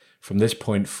Halloween from this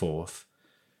point forth.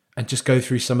 And just go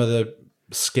through some of the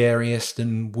scariest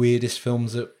and weirdest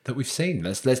films that we've seen.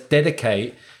 Let's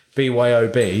dedicate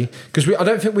BYOB, because I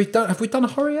don't think have we done a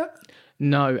horror yet?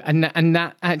 No, and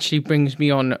that actually brings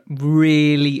me on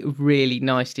really, really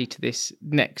nicely to this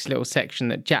next little section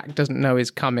that Jack doesn't know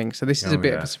is coming. So this is a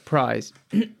bit of a surprise.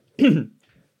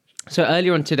 So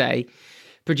earlier on today,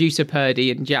 producer Purdy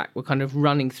and Jack were kind of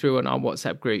running through on our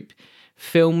WhatsApp group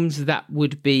films that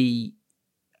would be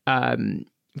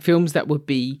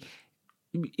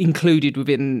included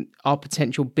within our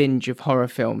potential binge of horror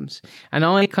films. And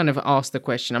I kind of asked the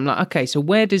question, I'm like, okay, so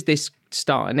where does this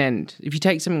start and end? If you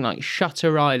take something like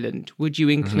Shutter Island, would you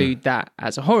include that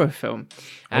as a horror film?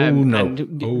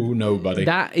 No, buddy.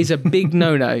 That is a big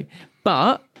no-no.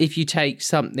 But if you take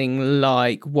something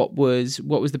like what was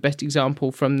the best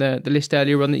example from the list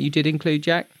earlier on that you did include,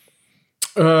 Jack?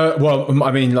 Well,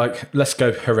 I mean, like, let's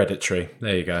go Hereditary.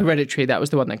 There you go. Hereditary, that was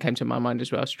the one that came to my mind as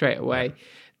well straight away.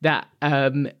 Yeah.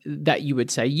 That you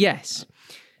would say yes.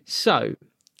 So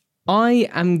I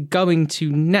am going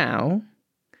to now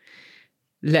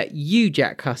let you,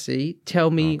 Jack Hussey,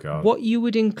 tell me what you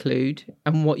would include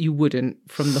and what you wouldn't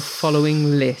from the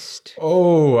following list.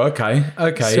 Oh, okay.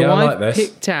 So yeah, I I've like this.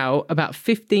 picked out about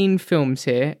 15 films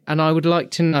here, and I would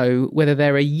like to know whether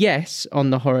they're a yes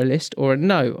on the horror list or a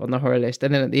no on the horror list.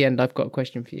 And then at the end, I've got a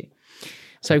question for you.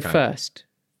 So first,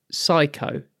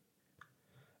 Psycho.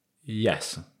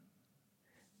 Yes.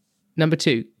 Number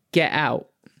 2, Get Out.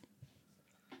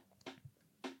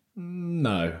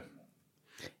 No.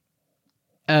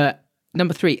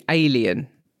 Number 3, Alien.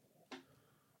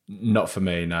 Not for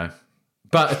me, no.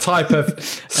 But a type of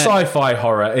sci-fi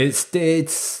horror. It's.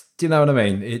 Do you know what I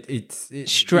mean? It's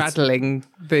straddling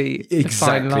the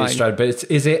exactly fine line. But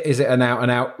is it an out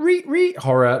and out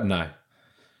horror? No.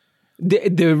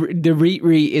 The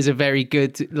Reet is a very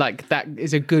good, like, that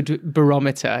is a good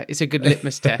barometer. It's a good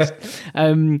litmus test.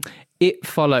 It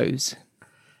Follows.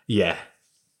 Yeah.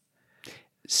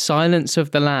 Silence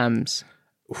of the Lambs.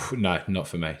 Oof, no, not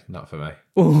for me. Not for me.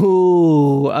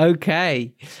 Ooh,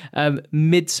 okay.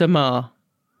 Midsommar.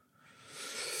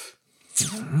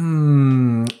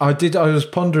 I was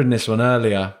pondering this one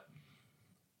earlier.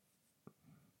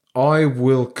 I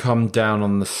will come down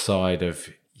on the side of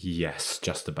yes,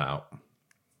 just about.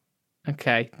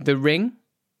 Okay. The Ring.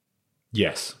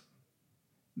 Yes.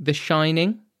 The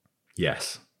Shining.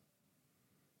 Yes.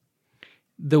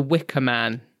 The Wicker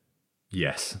Man.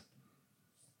 Yes.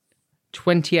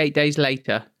 28 Days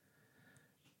Later.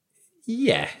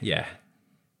 Yeah.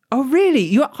 Oh,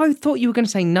 really? I thought you were going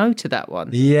to say no to that one.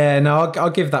 Yeah, no, I'll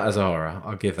give that as a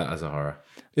horror.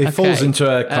 It falls into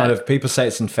a kind of, people say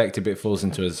it's infected, but it falls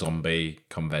into a zombie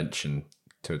convention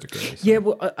to a degree. So. Yeah,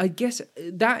 well, I guess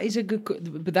that is a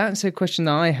good, but that's a question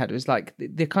that I had, was like,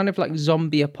 they're kind of like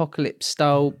zombie apocalypse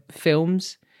style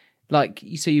films. Like,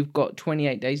 so you've got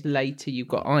 28 Days Later, you've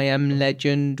got I Am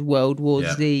Legend, World War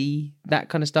Z, that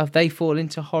kind of stuff. They fall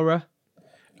into horror.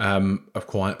 A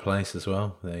Quiet Place as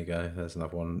well. There you go. There's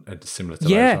another one similar to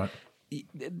those, right?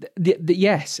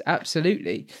 Yes,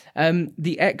 absolutely.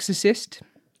 The Exorcist.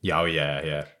 Yeah, oh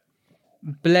yeah.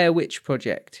 Blair Witch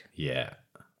Project. Yeah.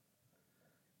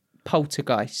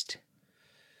 Poltergeist.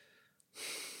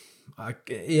 I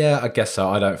guess so.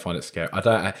 I don't find it scary.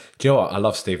 Do you know what? I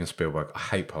love Steven Spielberg. I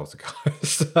hate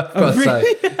Poltergeist. I've got to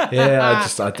say. Yeah,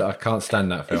 I can't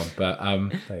stand that film. But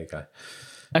there you go.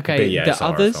 Okay, but yeah, The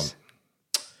Others.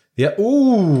 Yeah.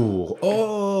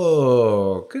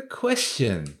 Good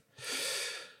question.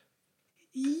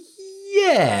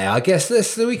 Yeah, I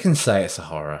guess we can say it's a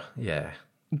horror. Yeah.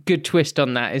 Good twist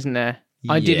on that, isn't there?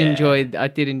 I did enjoy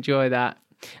that.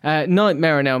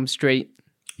 Nightmare on Elm Street.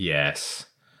 Yes.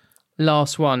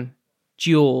 Last one,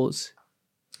 Jaws.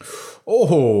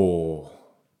 Oh.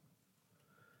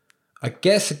 I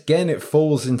guess again it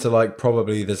falls into like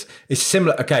probably it's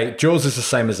similar. Okay, Jaws is the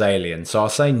same as Alien, so I'll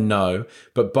say no,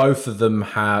 but both of them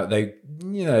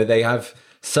they have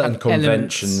certain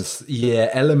conventions,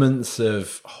 elements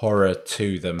of horror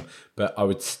to them, but I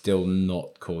would still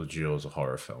not call Jaws a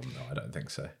horror film. No, I don't think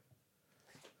so.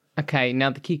 Okay, now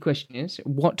the key question is,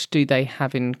 what do they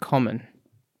have in common?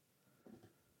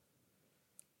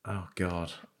 Oh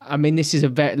God. I mean, this is a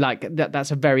very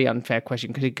that's a very unfair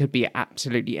question because it could be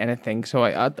absolutely anything. So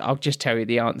I'll just tell you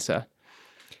the answer.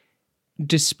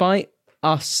 Despite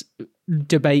us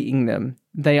debating them,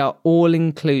 they are all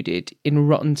included in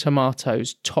Rotten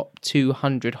Tomatoes' top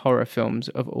 200 horror films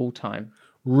of all time.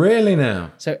 Really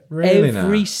now? So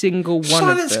every single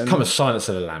one of them. Silence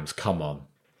of the Lambs. Come on.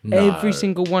 No. Every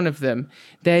single one of them.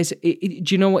 Do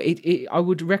you know what? I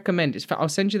would recommend it. I'll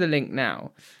send you the link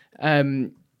now.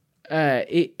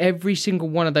 Every single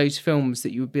one of those films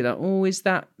that you would be like, oh, is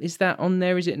that on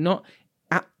there? Is it not?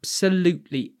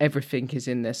 Absolutely everything is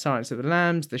in there. Silence of the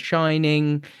Lambs, The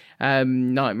Shining,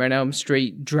 Nightmare on Elm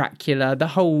Street, Dracula, the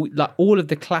whole, like, all of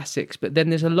the classics. But then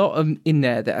there's a lot of in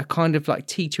there that are kind of like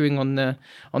teetering on the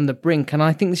brink. And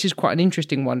I think this is quite an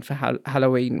interesting one for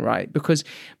Halloween, right? Because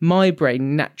my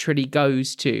brain naturally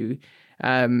goes to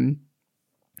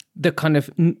the kind of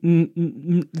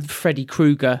Freddy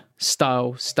Krueger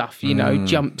style stuff,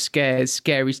 jump scares,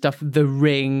 scary stuff, The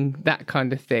Ring, that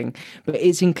kind of thing. But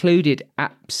it's included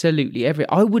absolutely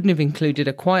I wouldn't have included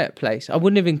A Quiet Place. I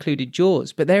wouldn't have included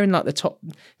Jaws, but they're in like the top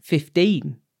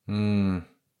 15. God,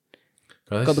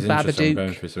 got the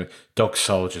Babadook. Dog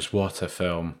Soldiers, what a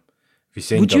film. Have you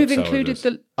seen Would Dog you have Soldiers?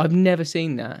 included I've never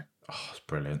seen that. Oh, it's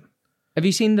brilliant. Have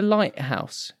you seen The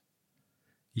Lighthouse?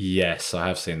 Yes, I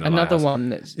have seen that. Another one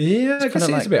that's I guess it's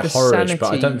like a bit horror-ish, but I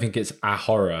Sanity. don't think it's a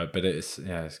horror. But it's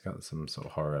got some sort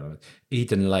of horror element.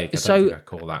 Eden Lake, I don't think I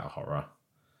call that a horror.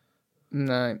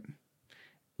 No.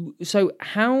 So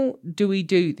how do we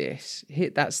do this?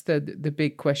 That's the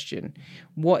big question.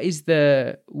 What's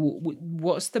the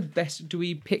best? Do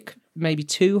we pick maybe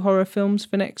 2 horror films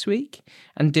for next week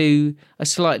and do a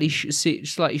slightly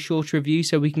shorter review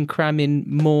so we can cram in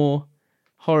more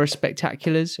horror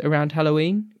spectaculars around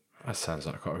Halloween? That sounds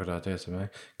like quite a good idea to me.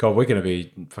 God, we're going to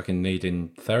be fucking needing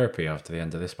therapy after the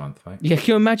end of this month, mate. Yeah, can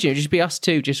you imagine? It'd just be us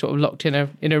two, just sort of locked in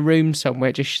a room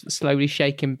somewhere, just slowly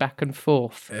shaking back and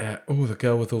forth. Yeah. Oh, The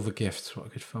Girl with All the Gifts. What a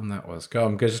good film that was.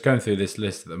 I'm just going through this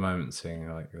list at the moment,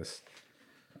 seeing like this.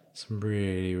 Some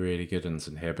really, really good ones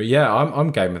in here. But yeah,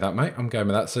 I'm game with that, mate. I'm game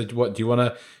with that. So what do you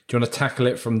want to tackle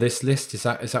it from this list? Is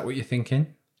that what you're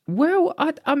thinking? Well,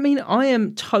 I mean, I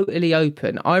am totally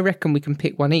open. I reckon we can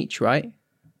pick one each, right?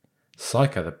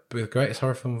 Psycho, the greatest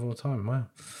horror film of all time. Wow.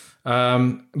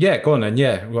 Yeah, go on then.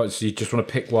 Yeah, so you just want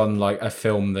to pick one, like a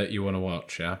film that you want to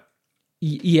watch? Yeah.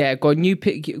 Yeah, go on. You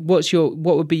pick. What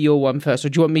would be your one first, or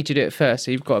do you want me to do it first?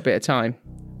 So you've got a bit of time.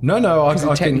 No, I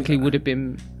technically would have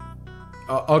been.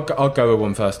 I'll go with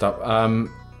one first up.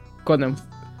 Go on then.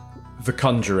 The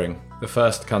Conjuring, the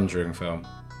first Conjuring film.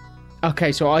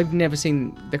 Okay, so I've never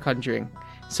seen The Conjuring,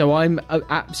 so I'm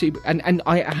absolutely and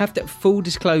I have to full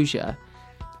disclosure.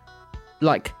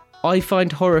 Like, I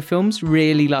find horror films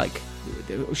really like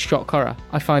shock horror.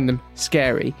 I find them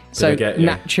scary. So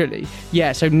naturally,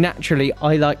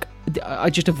 I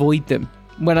just avoid them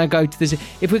when I go to the.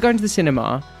 If we're going to the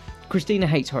cinema, Christina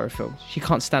hates horror films. She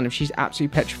can't stand them. She's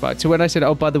absolutely petrified. So when I said,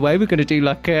 "Oh, by the way, we're going to do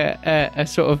like a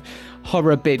sort of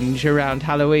horror binge around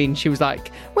Halloween," she was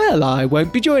like, "Well, I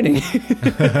won't be joining."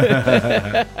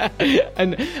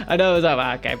 and I was like,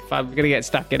 well, "Okay, fine, we're going to get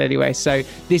stuck in anyway." So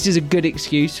this is a good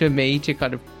excuse for me to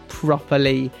kind of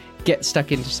properly get stuck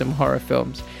into some horror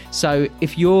films. So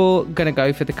if you're going to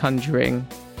go for The Conjuring,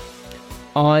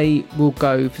 I will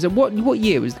go for. So what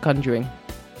year was The Conjuring?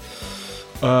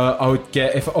 I would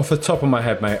get, if off the top of my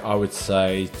head, mate, I would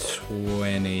say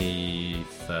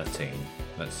 2013.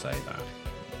 Let's say that.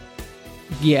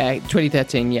 Yeah,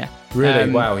 2013, yeah.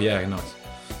 Really? Wow, yeah, nice.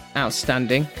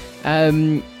 Outstanding.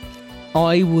 I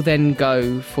will then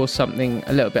go for something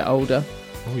a little bit older.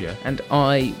 Oh, yeah. And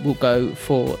I will go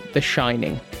for The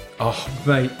Shining. Oh,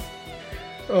 mate.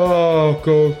 Oh,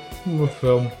 God. What a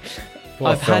film.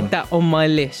 I've had that on my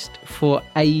list for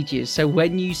ages. So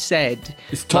when you said...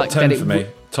 It's top 10 for me.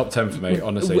 Top 10 for me,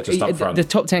 honestly, just up front. The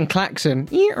top 10 klaxon.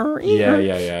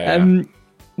 Yeah.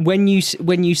 When you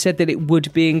said that it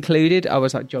would be included, I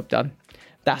was like, job done.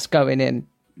 That's going in.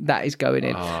 That is going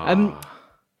in.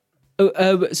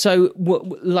 So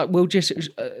we'll just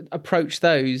approach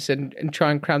those and try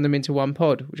and cram them into one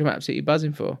pod, which I'm absolutely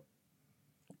buzzing for.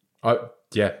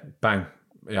 Yeah, bang.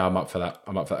 Yeah, I'm up for that.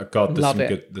 God,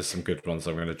 there's some good ones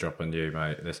I'm going to drop on you,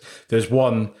 mate. There's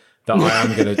one that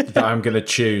I'm going to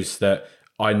choose that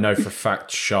I know for a fact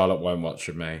Charlotte won't watch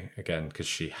with me again because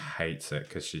she hates it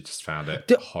because she just found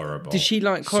it horrible. Does she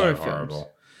like horror films?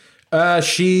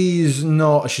 She's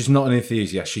not an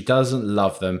enthusiast. She doesn't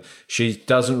love them. She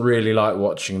doesn't really like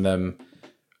watching them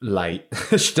late.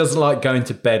 She doesn't like going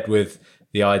to bed with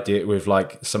the idea, with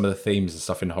like some of the themes and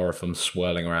stuff in horror films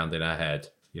swirling around in her head.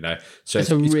 You know, so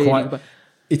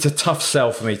it's a tough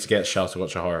sell for me to get Charlotte to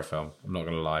watch a horror film. I'm not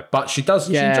going to lie, but she does.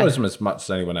 Yeah. She enjoys them as much as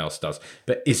anyone else does,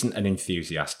 but isn't an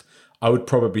enthusiast. I would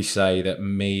probably say that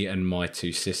me and my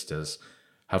two sisters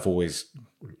have always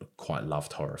quite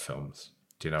loved horror films.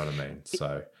 Do you know what I mean?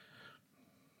 So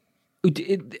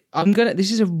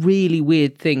this is a really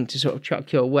weird thing to sort of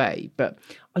chuck your way, but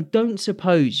I don't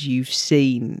suppose you've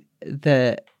seen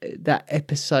that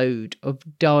episode of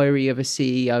Diary of a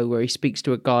CEO where he speaks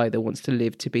to a guy that wants to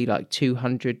live to be like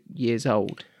 200 years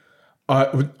old.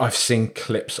 I've seen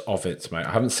clips of it, mate.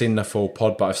 I haven't seen the full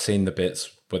pod, but I've seen the bits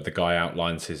where the guy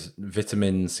outlines his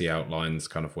vitamins. He outlines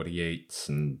kind of what he eats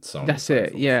and so on. That's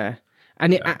it, yeah.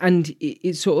 And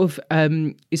it's sort of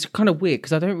it's kind of weird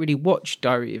because I don't really watch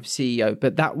Diary of a CEO,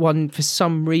 but that one for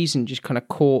some reason just kind of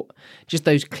caught, just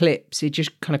those clips. It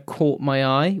just kind of caught my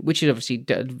eye, which is obviously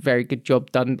a very good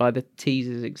job done by the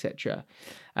teasers, etc.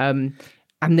 And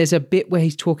there's a bit where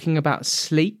he's talking about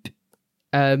sleep,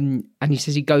 and he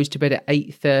says he goes to bed at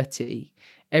 8:30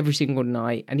 every single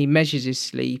night, and he measures his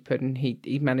sleep, and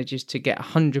he manages to get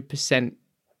 100%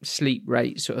 sleep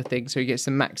rate sort of thing, so he gets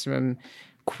the maximum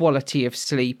quality of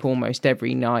sleep almost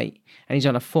every night, and he's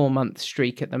on a 4-month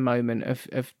streak at the moment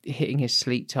of hitting his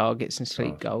sleep targets and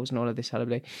sleep goals and all of this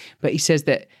hullabaloo. But he says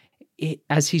that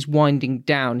as he's winding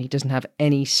down, he doesn't have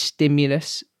any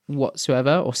stimulus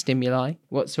whatsoever or stimuli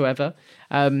whatsoever,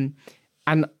 and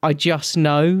I just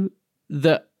know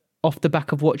that off the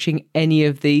back of watching any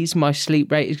of these, my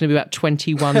sleep rate is going to be about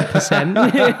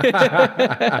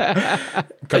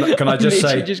 21%. Can I just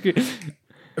say,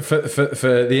 for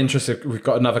the interest of, we've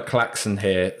got another klaxon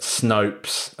here.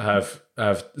 Snopes have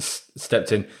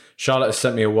stepped in. Charlotte has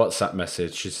sent me a WhatsApp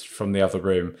message. She's from the other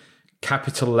room.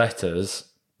 Capital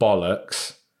letters,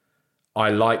 bollocks. I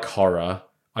like horror.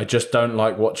 I just don't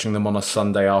like watching them on a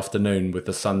Sunday afternoon with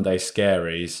the Sunday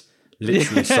scaries.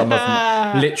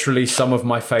 Literally, some of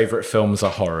my favourite films are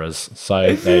horrors.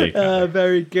 So there you go.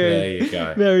 Very good. There you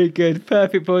go. Very good.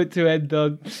 Perfect point to end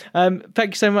on.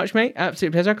 Thank you so much, mate.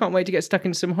 Absolute pleasure. I can't wait to get stuck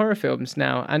into some horror films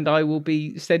now, and I will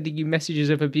be sending you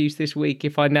messages of abuse this week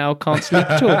if I now can't sleep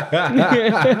at all.